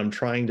it is that I'm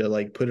trying to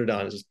like put it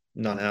on. It's just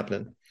not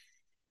happening.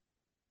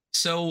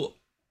 So,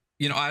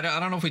 I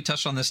don't know if we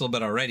touched on this a little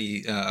bit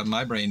already.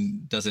 My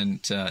brain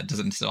doesn't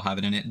still have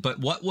it in it. But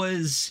what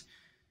was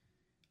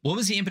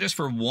the impetus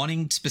for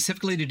wanting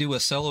specifically to do a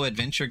solo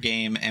adventure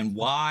game, and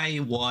why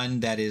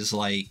one that is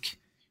like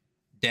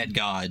dead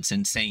gods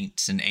and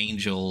saints and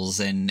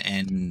angels and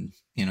the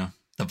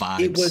It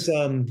vibes? was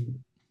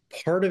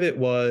part of it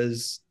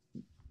was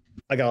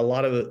I got a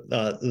lot of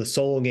the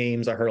solo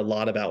games I heard a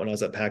lot about when I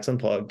was at PAX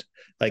Unplugged.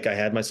 Like I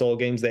had my solo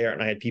games there,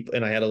 and I had people,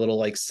 and I had a little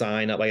like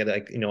sign up. I had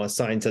like a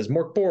sign says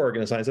Mork Borg,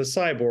 and a sign says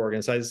Cyborg, and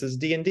a sign says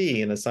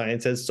D&D, and a sign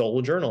says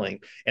solo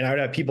journaling. And I would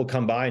have people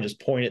come by and just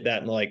point at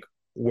that and like,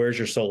 where's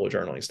your solo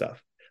journaling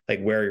stuff?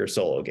 Like, where are your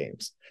solo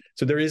games?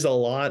 So there is a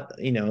lot.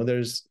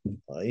 There's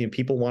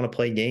people want to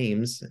play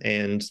games,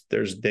 and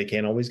they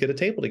can't always get a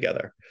table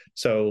together.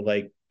 So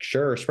like,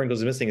 sure,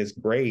 Sprinkles of Missing is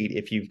great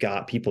if you've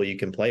got people you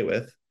can play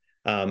with,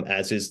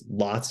 as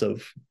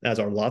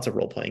are lots of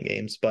role playing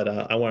games. But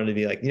I wanted to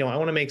be like, I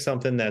want to make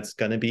something that's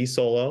going to be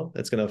solo,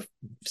 that's going to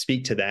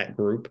speak to that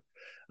group,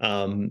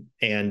 and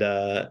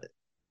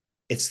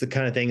it's the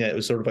kind of thing that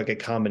was sort of like a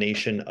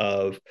combination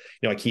of,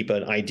 I keep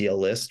an idea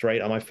list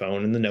right on my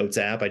phone in the notes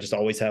app. I just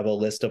always have a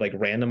list of like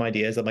random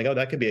ideas. I'm like, oh,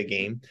 that could be a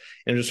game,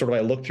 and just sort of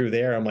I look through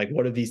there. I'm like,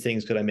 what of these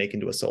things could I make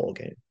into a solo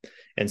game?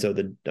 And so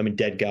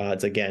Dead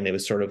Gods, again, it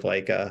was sort of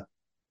like I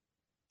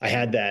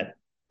had that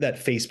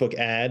Facebook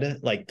ad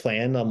like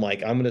planned. I'm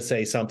like, I'm gonna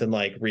say something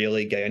like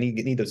really gay. I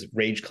need those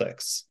rage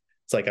clicks.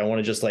 It's like I want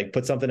to just like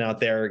put something out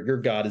there. Your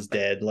God is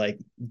dead. Like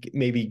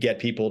maybe get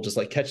people just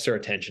like catch their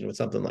attention with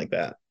something like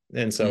that.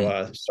 And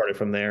so started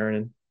from there,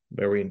 and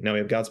where we have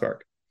Godspark.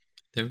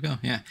 There we go.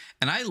 Yeah.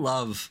 And I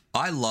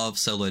love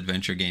solo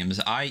adventure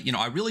games. I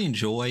really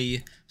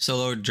enjoy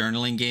solo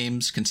journaling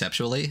games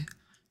conceptually.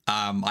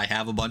 I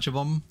have a bunch of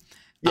them.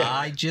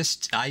 Yeah.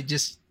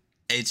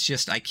 It's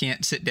just I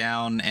can't sit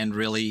down and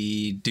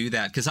really do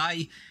that because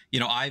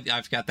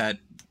I've got that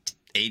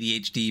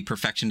ADHD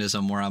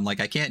perfectionism where I'm like,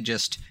 I can't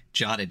just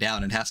jot it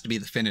down. It has to be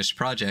the finished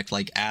project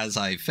like as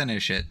I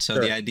finish it. So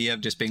the idea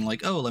of just being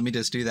like, oh, let me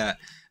just do that.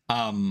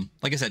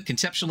 Like I said,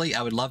 conceptually,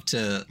 I would love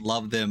to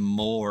love them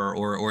more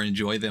or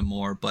enjoy them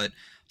more, but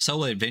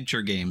solo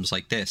adventure games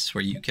like this,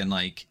 where you can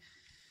like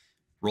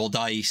roll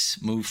dice,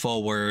 move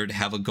forward,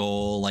 have a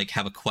goal, like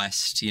have a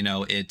quest,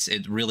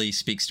 it really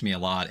speaks to me a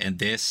lot. And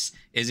this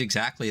is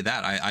exactly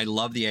that. I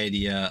love the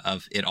idea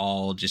of it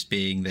all just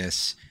being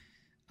this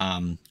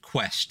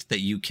quest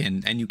that you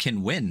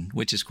can win,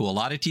 which is cool. A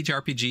lot of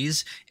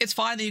TTRPGs, it's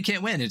fine that you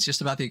can't win. It's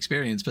just about the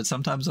experience, but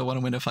sometimes I want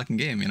to win a fucking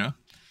game,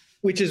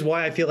 Which is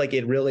why I feel like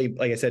it really,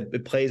 like I said,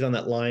 it plays on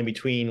that line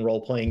between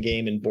role-playing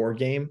game and board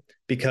game,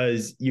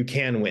 because you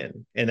can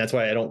win. And that's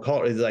why I don't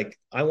call it, it's like,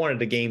 I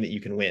wanted a game that you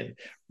can win,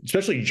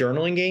 especially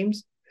journaling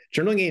games.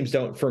 Journaling games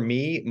don't, for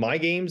me, my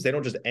games, they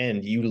don't just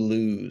end. You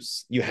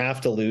lose. You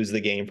have to lose the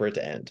game for it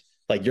to end.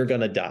 Like you're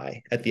going to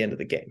die at the end of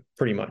the game,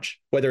 pretty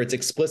much. Whether it's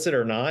explicit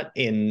or not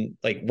in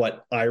like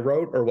what I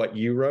wrote or what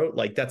you wrote,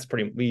 like that's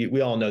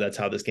we all know that's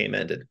how this game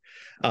ended.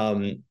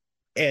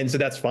 And so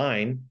that's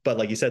fine. But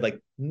like you said, like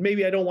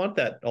maybe I don't want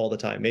that all the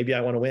time. Maybe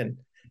I want to win.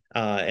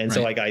 And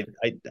so like I,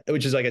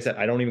 which is like I said,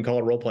 I don't even call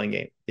it a role playing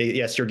game.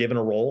 Yes, you're given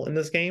a role in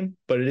this game,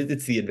 but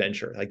it's the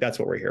adventure. Like that's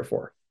what we're here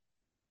for.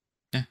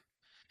 Yeah.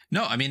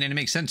 No, I mean, and it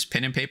makes sense.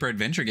 Pen and paper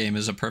adventure game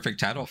is a perfect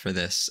title for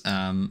this.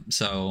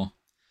 So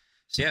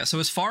yeah. So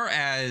as far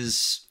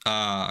as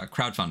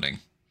crowdfunding,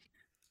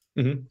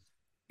 this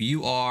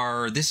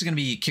is going to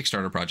be a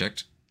Kickstarter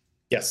project.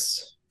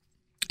 Yes.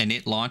 And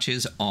it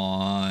launches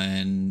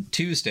on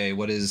Tuesday.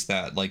 What is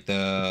that? Like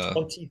the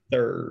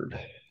 23rd.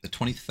 The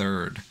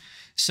 23rd.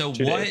 So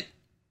Today.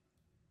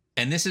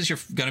 And this is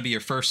going to be your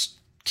first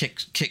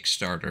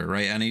Kickstarter,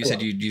 right? I know you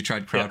said you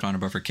tried crowdfunding,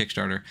 but for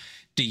Kickstarter,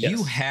 do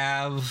you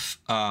have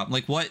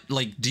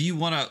do you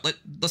want to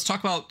let's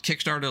talk about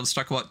Kickstarter. Let's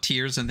talk about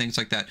tiers and things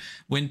like that.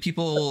 When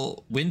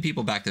people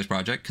back this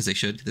project, because they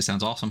should, this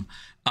sounds awesome.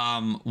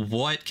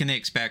 What can they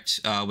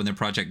expect when their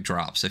project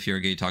drops? If you're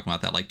going to talk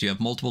about that, like, do you have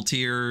multiple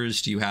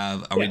tiers? Do you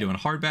have? Are we doing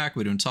hardback? Are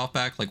we doing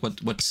softback? Like,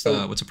 what's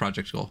the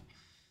project goal?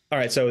 All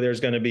right, so there's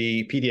going to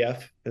be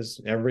PDF because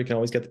everybody can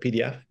always get the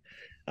PDF.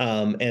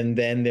 And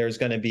then there's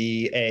going to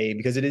be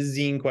because it is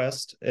Zine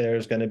Quest.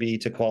 There's going to be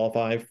to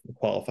qualify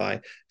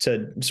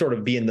to sort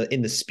of be in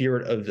the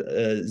spirit of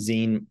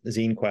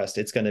Zine Quest.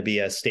 It's going to be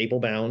a staple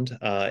bound.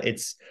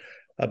 It's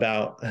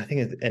about, I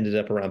think it ended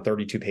up around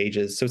 32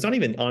 pages, so it's not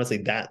even honestly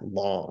that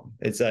long.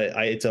 It's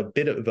a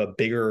bit of a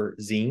bigger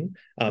zine.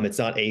 It's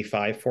not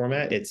A5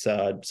 format. It's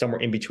somewhere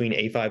in between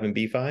A5 and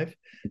B5.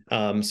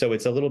 So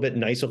it's a little bit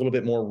nice, a little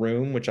bit more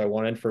room, which I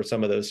wanted for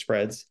some of those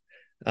spreads.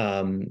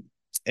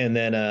 And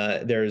then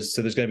there's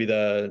going to be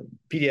the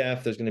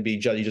PDF. There's going to be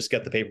you just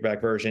get the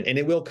paperback version, and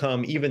it will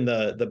come. Even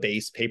the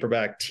base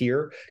paperback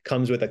tier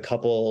comes with a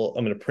couple.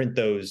 I'm going to print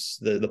those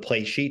the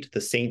play sheet,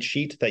 the Saint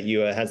sheet that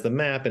has the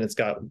map, and it's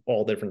got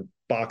all different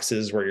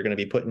boxes where you're going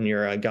to be putting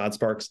your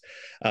Godsparks.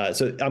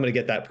 So I'm going to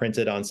get that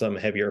printed on some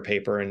heavier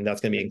paper, and that's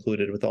going to be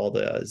included with all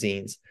the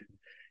zines.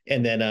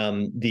 And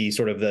then the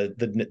sort of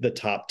the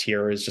top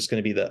tier is just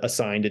going to be the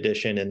assigned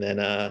edition, and then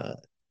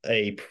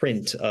a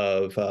print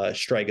of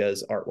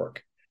Strega's artwork.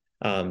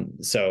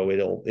 So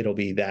it'll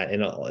be that,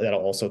 and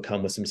that'll also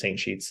come with some Saint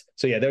sheets.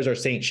 So yeah, there's our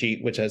Saint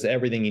sheet, which has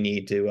everything you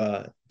need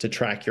to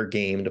track your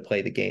game, to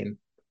play the game.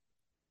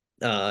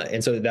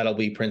 And so that'll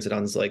be printed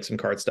on like some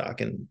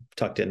cardstock and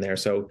tucked in there.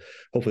 So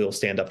hopefully it'll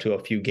stand up to a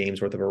few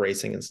games worth of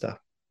erasing and stuff.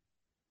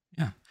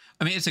 Yeah,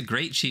 I mean, it's a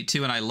great sheet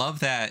too, and I love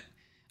that.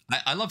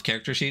 I love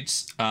character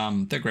sheets.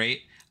 They're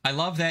great. I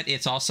love that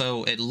it's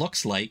also, it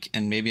looks like,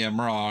 and maybe I'm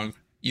wrong,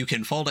 you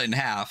can fold it in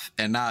half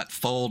and not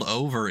fold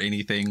over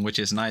anything, which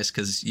is nice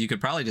because you could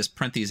probably just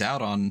print these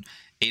out on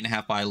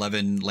 8.5 by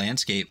 11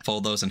 landscape,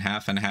 fold those in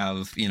half, and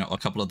have, you know, a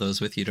couple of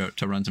those with you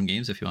to run some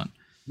games if you want.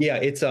 Yeah,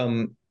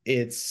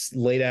 it's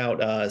laid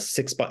out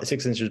 6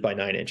 inches by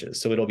 9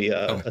 inches, so it'll be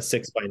a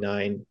 6 by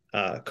 9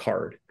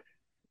 card.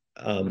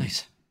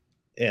 Nice.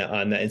 Yeah,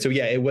 on that. And so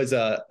yeah, it was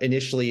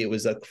initially it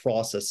was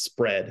across a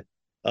spread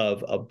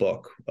of a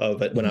book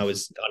of it when I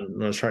was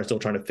still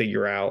trying to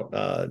figure out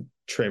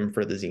trim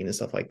for the zine and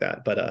stuff like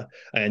that. But I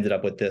ended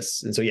up with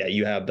this, and so yeah,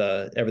 you have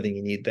everything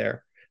you need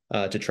there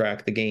to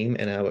track the game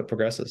and how it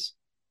progresses.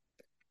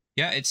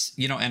 Yeah, it's,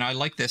 you know, and I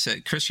like this.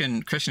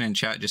 Christian in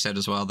chat just said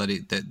as well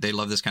that they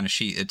love this kind of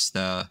sheet. It's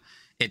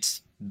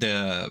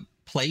the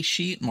play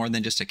sheet more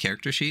than just a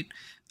character sheet.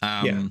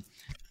 Yeah.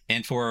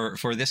 And for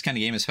this kind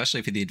of game,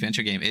 especially for the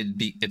adventure game,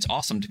 it's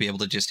awesome to be able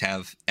to just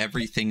have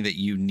everything that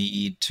you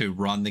need to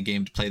run the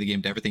game, to play the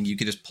game, to everything. You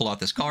could just pull out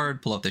this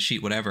card, pull out the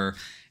sheet, whatever,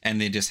 and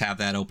then just have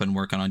that open,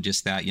 working on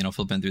just that, you know,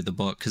 flipping through the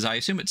book. Because I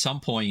assume at some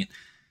point,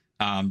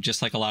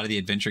 just like a lot of the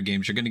adventure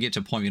games, you're going to get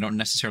to a point where you don't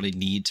necessarily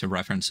need to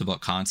reference the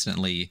book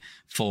constantly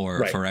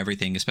for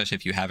everything, especially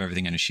if you have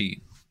everything in a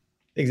sheet.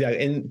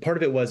 Exactly. And part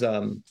of it was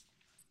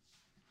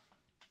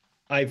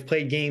I've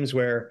played games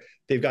where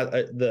they've got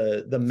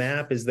the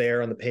map is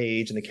there on the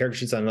page and the character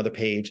sheet's on another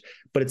page,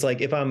 but it's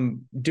like if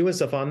I'm doing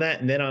stuff on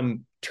that and then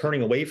I'm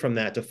turning away from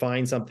that to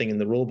find something in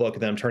the rule book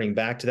and then I'm turning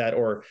back to that,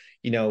 or,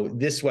 you know,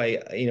 this way,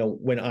 you know,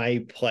 when I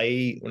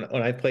played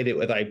it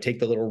with, I take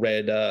the little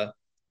red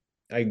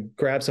I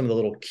grab some of the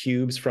little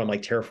cubes from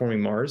like Terraforming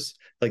Mars,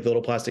 like the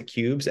little plastic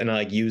cubes, and I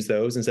like use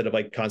those instead of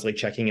like constantly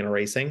checking and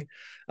erasing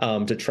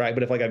to track.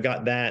 But if like I've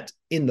got that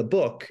in the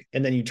book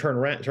and then you turn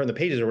the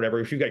pages or whatever,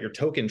 if you've got your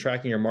token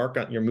tracking your mark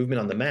on your movement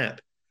on the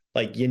map,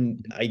 like you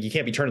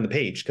can't be turning the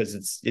page because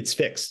it's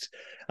fixed.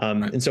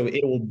 Right. And so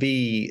it will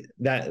be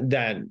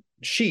that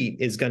sheet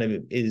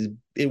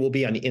it will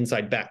be on the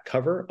inside back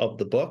cover of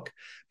the book,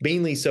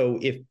 mainly so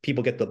if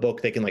people get the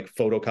book, they can like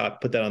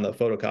put that on the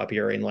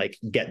photocopier and like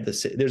get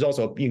there's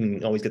also, you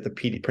can always get the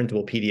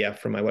printable PDF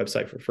from my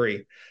website for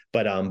free.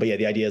 But yeah,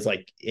 the idea is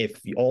like, if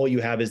all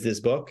you have is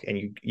this book,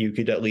 and you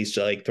could at least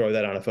like throw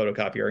that on a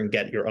photocopier and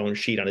get your own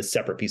sheet on a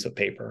separate piece of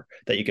paper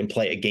that you can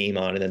play a game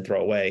on and then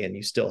throw away, and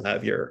you still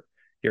have your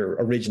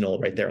original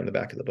right there in the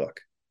back of the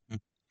book.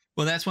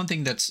 Well, that's one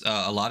thing that's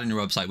a lot on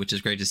your website, which is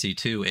great to see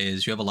too,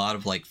 is you have a lot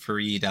of like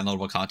free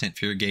downloadable content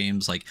for your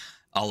games, like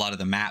a lot of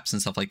the maps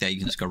and stuff like that. You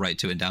can just go right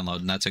to it and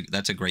download, and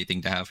that's a great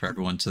thing to have for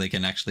everyone, so they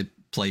can actually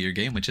play your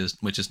game, which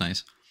is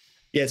nice.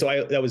 Yeah,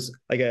 so that was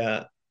like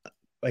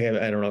I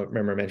don't know,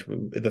 remember I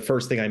mentioned the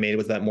first thing I made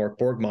was that Mork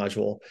Borg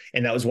module.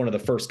 And that was one of the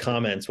first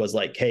comments was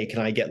like, hey, can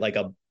I get like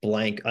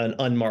an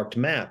unmarked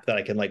map that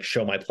I can like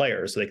show my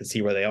players so they can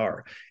see where they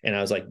are? And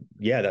I was like,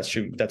 yeah, that's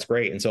true. That's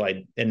great. And so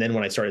and then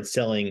when I started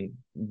selling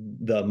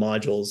the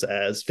modules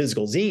as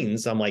physical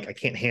zines, I'm like,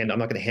 I'm not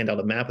going to hand out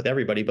a map with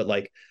everybody, but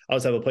like I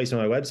also have a place on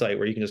my website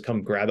where you can just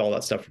come grab all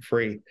that stuff for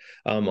free.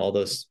 All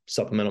those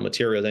supplemental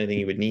materials, anything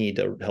you would need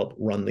to help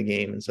run the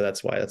game. And so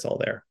that's why that's all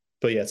there.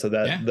 But yeah, so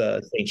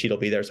the Saint sheet will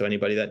be there, so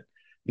anybody that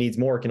needs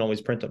more can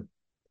always print them.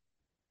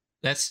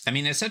 It's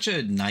such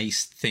a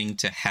nice thing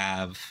to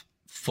have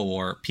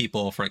for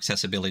people, for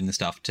accessibility and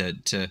stuff,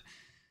 to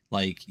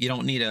like, you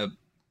don't need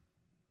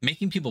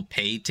making people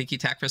pay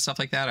ticky-tack for stuff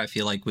like that, I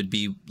feel like would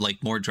be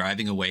like more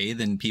driving away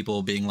than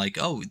people being like,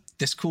 oh,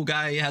 this cool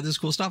guy had this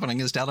cool stuff and I'm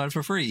going to download it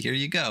for free. Here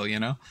you go, you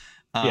know?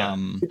 Yeah,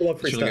 people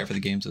love free it's really stuff. great for the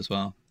games as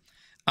well.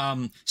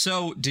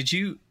 So did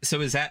you?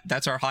 So is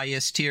that's our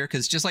highest tier?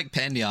 Because just like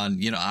Pandion,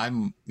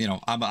 I'm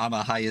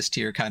a highest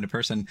tier kind of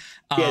person.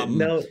 Yeah, Um,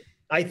 no,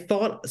 I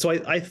thought so.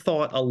 I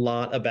thought a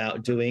lot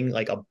about doing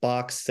like a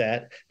box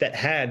set that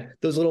had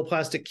those little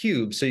plastic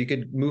cubes so you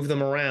could move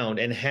them around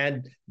and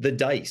had the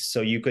dice.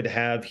 So you could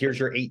have here's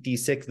your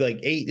 8d6. Like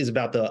 8 is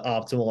about the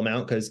optimal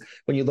amount because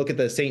when you look at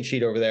the Saint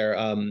sheet over there,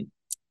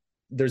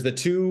 there's the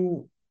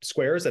two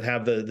squares that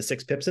have the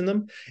 6 pips in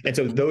them. And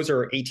so those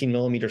are 18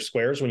 millimeter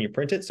squares when you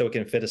print it. So it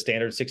can fit a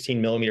standard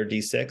 16 millimeter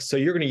D6. So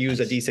you're going to use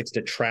a nice. D6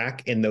 to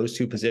track in those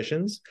two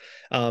positions.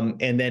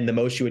 And then the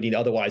most you would need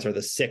otherwise are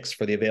the 6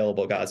 for the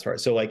available Godspark.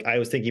 So like I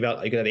was thinking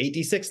about, you could have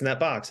 8d6 in that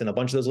box and a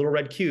bunch of those little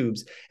red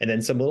cubes, and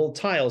then some little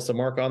tiles to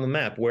mark on the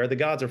map where the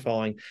gods are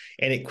falling.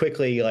 And it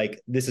quickly,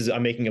 like,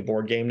 I'm making a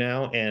board game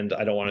now, and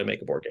I don't want to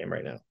make a board game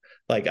right now.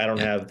 Like I don't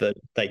Yeah. have the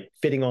like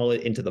fitting all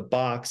it into the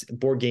box.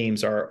 Board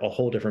games are a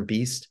whole different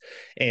beast.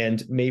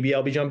 And maybe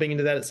I'll be jumping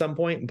into that at some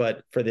point.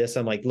 But for this,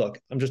 I'm like, look,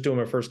 I'm just doing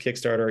my first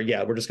Kickstarter.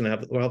 Yeah,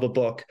 we'll have a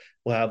book.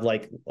 We'll have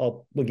like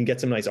we can get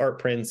some nice art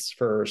prints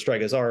for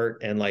Striga's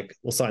art, and like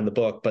we'll sign the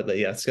book. But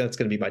yeah, that's going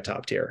to be my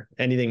top tier.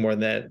 Anything more than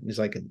that is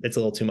like it's a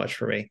little too much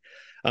for me.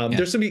 Yeah.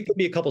 There's going to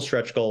be a couple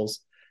stretch goals.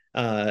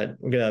 We're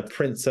gonna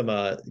print some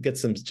get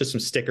some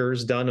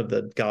stickers done of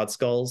the god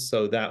skulls,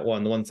 so that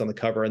one, the one that's on the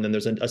cover, and then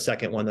there's a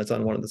second one that's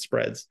on one of the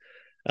spreads.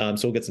 So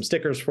we'll get some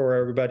stickers for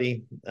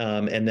everybody,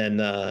 and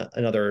then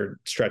another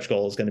stretch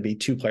goal is going to be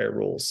 2-player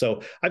rules.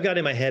 So I've got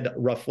in my head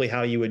roughly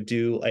how you would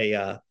do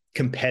a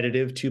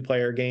competitive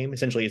 2-player game.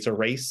 Essentially it's a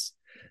race,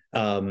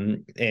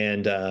 and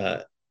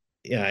yeah,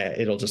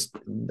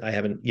 I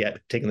haven't yet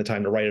taken the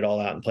time to write it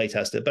all out and play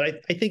test it, but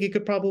I think it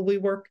could probably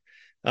work.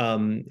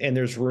 And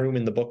there's room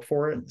in the book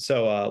for it.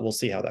 So we'll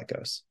see how that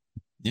goes.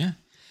 Yeah.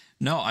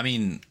 No, I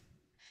mean,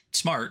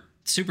 smart,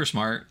 super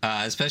smart,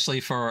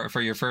 especially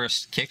for your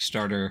first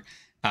Kickstarter.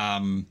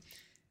 Um,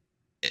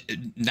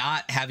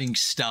 not having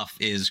stuff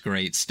is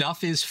great.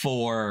 Stuff is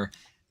for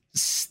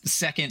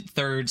second,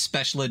 third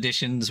special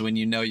editions when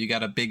you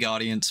got a big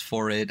audience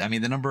for it. I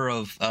mean, the number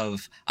of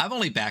I've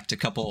only backed a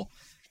couple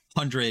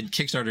hundred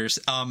Kickstarters,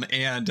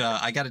 and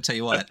I got to tell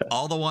you what,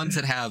 all the ones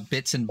that have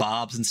bits and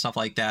bobs and stuff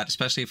like that,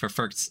 especially for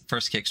first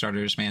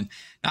Kickstarters, man,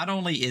 not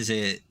only is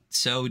it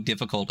so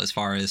difficult as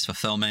far as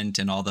fulfillment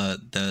and all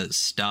the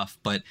stuff,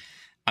 but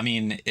I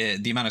mean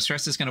the amount of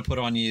stress it's going to put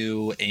on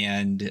you,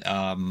 and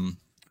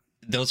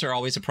those are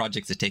always the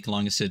projects that take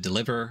longest to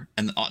deliver,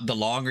 and the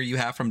longer you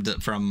have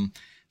from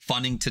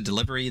funding to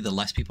delivery, the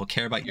less people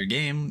care about your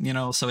game,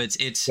 so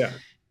it's Yeah.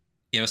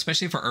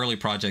 Especially for early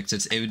projects,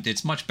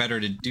 it's much better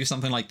to do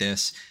something like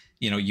this.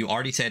 You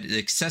already said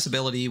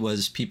accessibility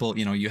was people,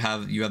 you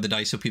have the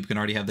dice so people can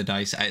already have the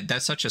dice.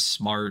 That's such a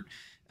smart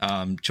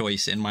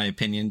choice, in my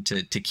opinion,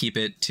 to keep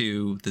it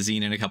to the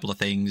zine and a couple of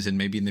things, and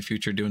maybe in the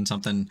future doing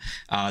something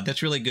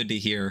that's really good to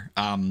hear.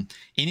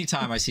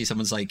 Anytime I see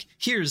someone's like,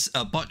 here's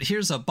a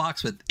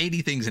box with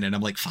 80 things in it,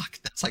 I'm like, fuck,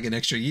 that's like an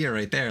extra year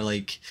right there.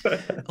 Like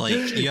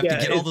you have to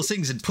get all those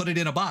things and put it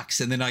in a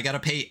box, and then I got to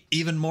pay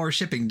even more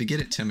shipping to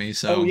get it to me.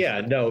 So yeah,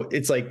 no,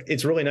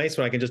 it's really nice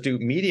when I can just do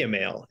media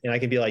mail, and I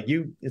can be like,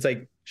 it's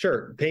like,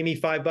 sure, pay me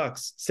 $5,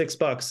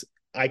 $6,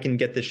 I can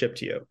get this shipped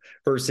to you,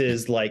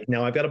 versus like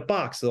now I've got a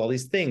box with all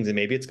these things, and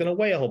maybe it's going to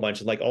weigh a whole bunch,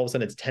 and like all of a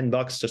sudden it's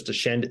 $10 just to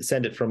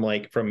send it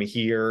from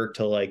here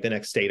to like the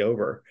next state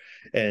over,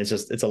 and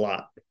it's a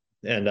lot.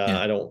 And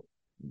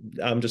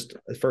I'm just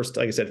first,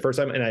 like I said, first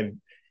time, and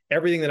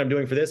everything that I'm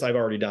doing for this I've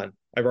already done.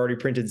 I've already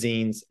printed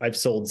zines, I've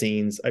sold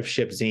zines, I've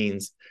shipped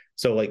zines.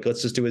 So like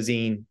let's just do a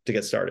zine to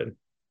get started.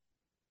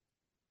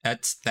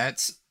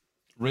 That's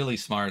really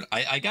smart.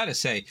 I gotta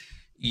say,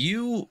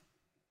 you're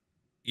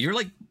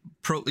like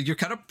you're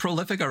kind of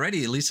prolific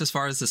already, at least as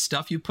far as the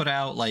stuff you put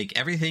out. Like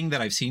everything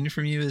that I've seen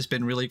from you has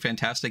been really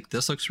fantastic.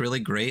 This looks really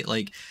great.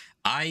 Like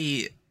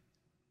I'm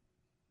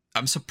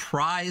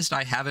surprised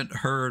I haven't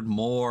heard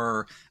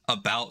more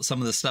about some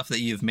of the stuff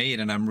that you've made,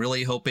 and I'm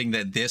really hoping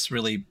that this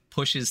really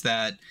pushes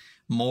that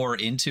more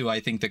into, I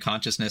think, the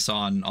consciousness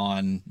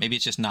on maybe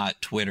it's just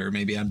not Twitter,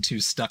 maybe I'm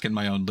too stuck in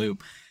my own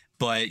loop,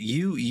 but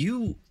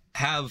you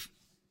have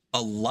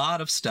a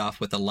lot of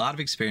stuff with a lot of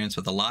experience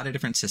with a lot of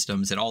different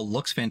systems. It all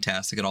looks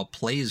fantastic. It all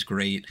plays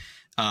great.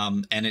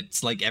 And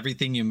it's like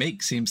everything you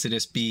make seems to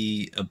just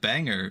be a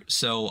banger.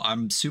 So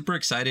I'm super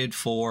excited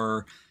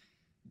for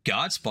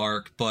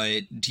Godspark,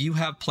 but do you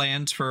have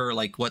plans for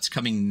like what's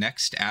coming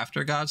next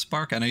after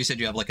Godspark? I know you said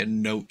you have like a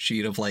note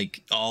sheet of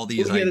like all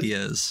these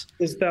ideas.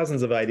 There's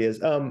thousands of ideas.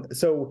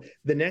 So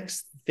the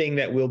next thing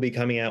that will be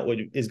coming out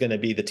is going to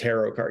be the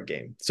tarot card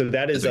game. So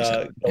that is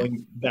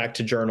going back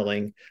to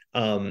journaling.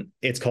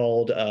 It's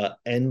called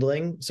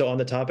Endling. So on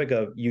the topic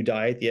of you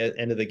die at the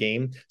end of the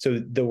game.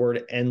 So the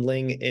word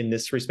Endling in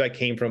this respect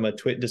came from a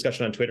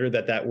discussion on Twitter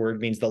that word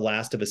means the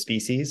last of a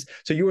species.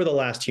 So you were the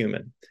last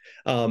human.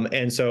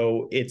 And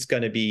so it's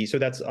going to be, so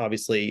that's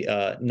obviously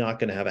not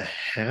going to have a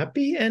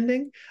happy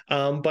ending,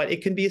 but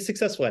it can be a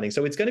successful ending.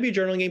 So it's going to be a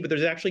journaling game, but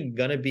there's actually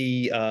going to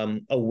be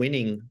a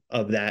winning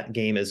of that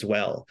game as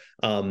well.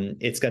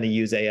 It's going to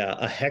use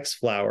a hex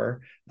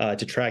flower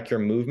to track your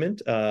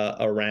movement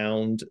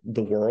around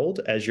the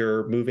world as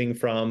you're moving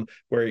from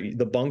where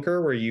the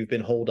bunker where you've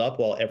been holed up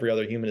while every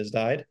other human has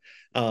died,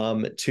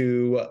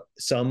 to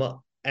some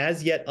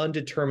as yet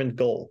undetermined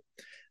goal.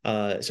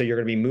 So you're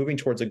going to be moving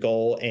towards a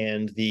goal,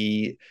 and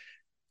the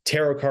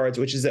tarot cards,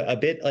 which is a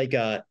bit like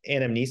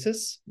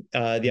anamnesis,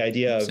 the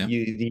idea of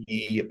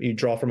you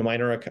draw from a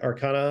minor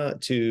arcana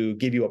to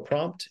give you a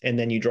prompt, and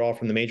then you draw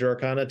from the major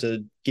arcana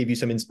to give you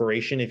some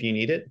inspiration if you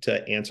need it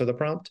to answer the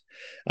prompt.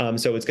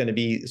 So it's going to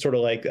be sort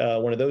of like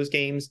one of those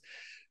games.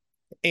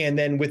 And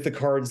then with the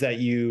cards that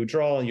you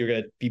draw, you're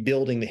going to be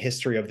building the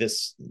history of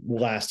this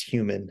last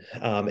human.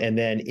 And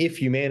then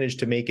if you manage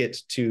to make it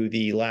to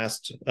the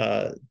last,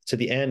 to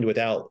the end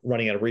without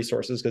running out of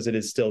resources, because it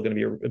is still going to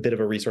be a bit of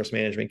a resource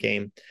management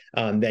game,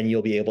 then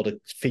you'll be able to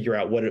figure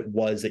out what it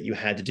was that you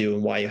had to do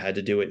and why you had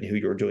to do it and who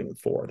you were doing it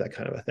for, that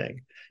kind of a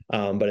thing.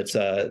 But it's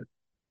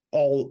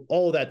all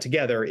of that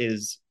together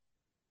is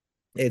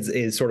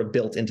sort of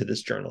built into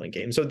this journaling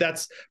game. So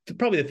that's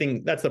probably the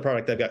thing, that's the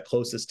product I've got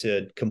closest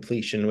to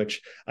completion,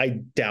 which I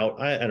doubt.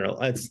 I don't know.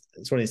 It's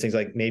one of these things,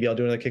 like maybe I'll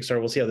do another Kickstarter.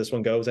 We'll see how this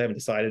one goes. I haven't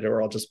decided,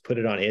 or I'll just put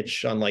it on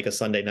itch on like a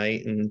Sunday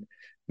night and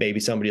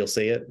maybe somebody will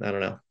see it. I don't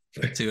know.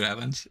 See what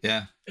happens.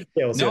 Yeah.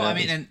 Yeah, we'll see. No, I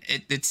mean, and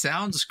it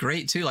sounds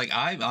great too. Like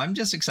I'm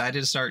just excited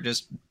to start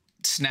just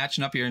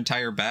snatching up your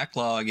entire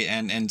backlog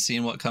and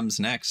seeing what comes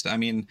next. I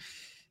mean,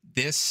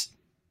 this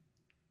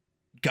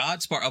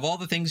Godspark, of all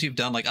the things you've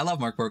done, like I love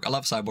Markborg, I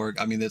love Cyborg.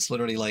 I mean, it's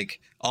literally like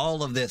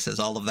all of this is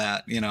all of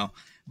that, you know.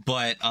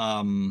 But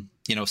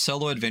you know,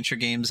 solo adventure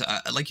games,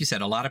 like you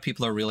said, a lot of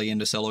people are really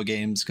into solo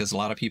games because a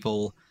lot of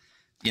people,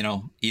 you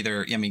know,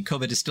 either, I mean,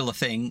 COVID is still a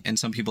thing and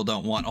some people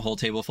don't want a whole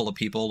table full of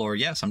people, or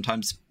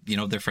sometimes, you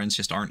know, their friends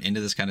just aren't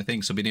into this kind of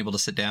thing. So being able to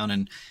sit down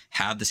and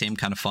have the same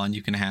kind of fun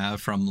you can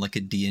have from like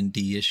a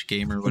D&D-ish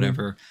game or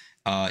whatever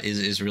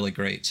is really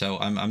great. So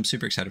I'm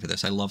super excited for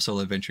this. I love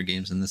solo adventure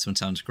games and this one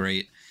sounds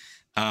great.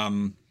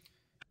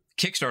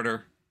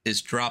 Kickstarter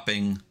is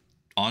dropping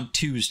on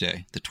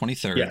Tuesday, the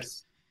 23rd.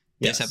 Yes.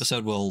 This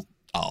episode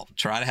I'll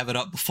try to have it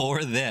up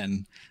before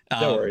then.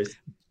 No worries.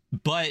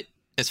 But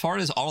as far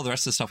as all the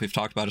rest of the stuff we've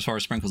talked about, as far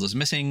as Sprinkles is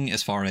Missing,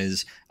 as far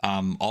as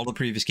all the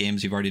previous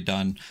games you've already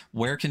done,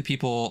 where can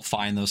people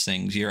find those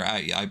things? You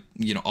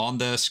know, on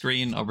the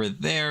screen over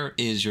there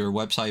is your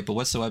website, but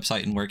what's the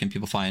website and where can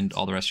people find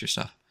all the rest of your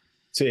stuff?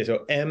 So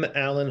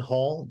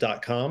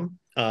mallenhall.com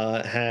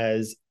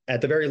has, at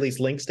the very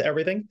least, links to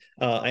everything.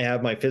 I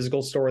have my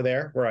physical store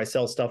there where I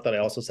sell stuff that I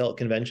also sell at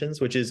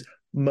conventions, which is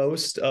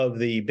most of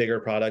the bigger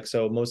products.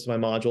 So most of my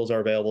modules are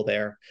available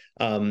there.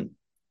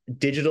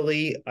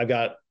 Digitally, I've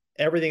got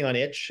everything on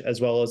itch, as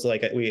well as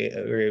like we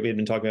had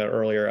been talking about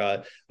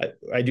earlier.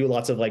 I do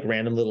lots of like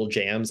random little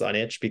jams on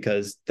itch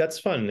because that's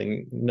fun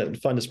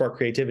and fun to spark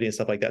creativity and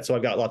stuff like that. So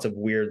I've got lots of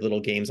weird little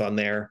games on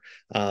there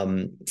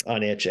on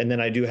itch. And then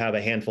I do have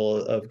a handful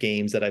of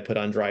games that I put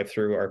on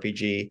Drive-Thru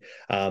RPG.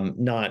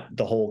 Not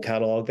the whole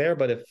catalog there,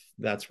 but if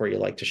that's where you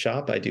like to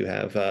shop, I do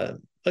have a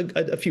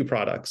few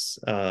products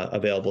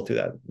available through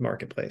that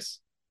marketplace.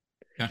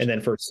 Gotcha. And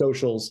then for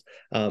socials,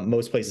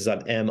 most places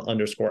I'm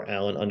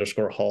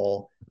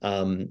M_Allen_Hall.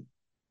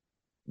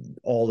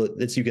 All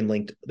the you can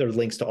link, there's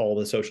links to all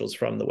the socials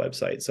from the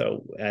website.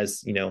 So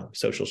as you know,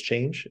 socials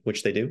change,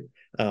 which they do,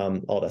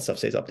 all that stuff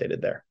stays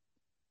updated there.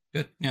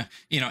 Good. Yeah.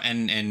 You know,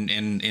 and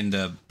in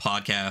the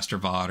podcast or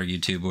VOD or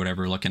YouTube or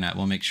whatever we're looking at,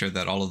 we'll make sure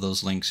that all of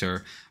those links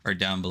are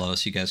down below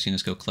so you guys can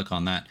just go click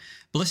on that.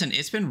 But listen,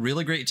 it's been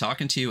really great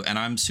talking to you, and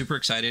I'm super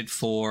excited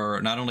for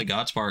not only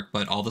Godspark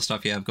but all the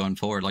stuff you have going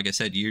forward. Like I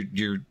said,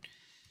 you're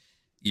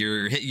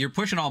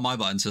pushing all my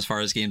buttons as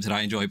far as games that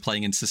I enjoy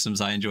playing and systems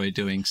I enjoy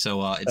doing.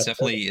 So it's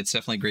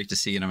definitely great to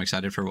see, and I'm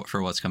excited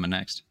for what's coming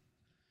next.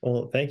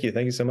 Well, thank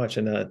you so much,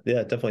 and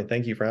yeah, definitely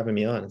thank you for having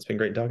me on. It's been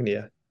great talking to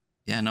you.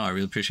 Yeah, no, I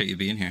really appreciate you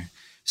being here.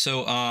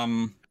 So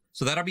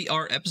so that'll be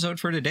our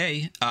episode for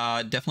today.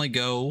 Definitely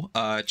go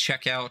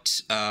check out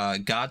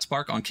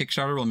Godspark on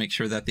Kickstarter. We'll make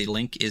sure that the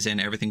link is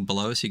in everything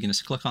below, so you can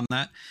just click on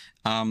that.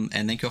 And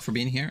thank you all for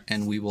being here,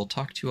 and we will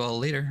talk to you all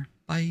later.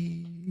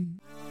 Bye.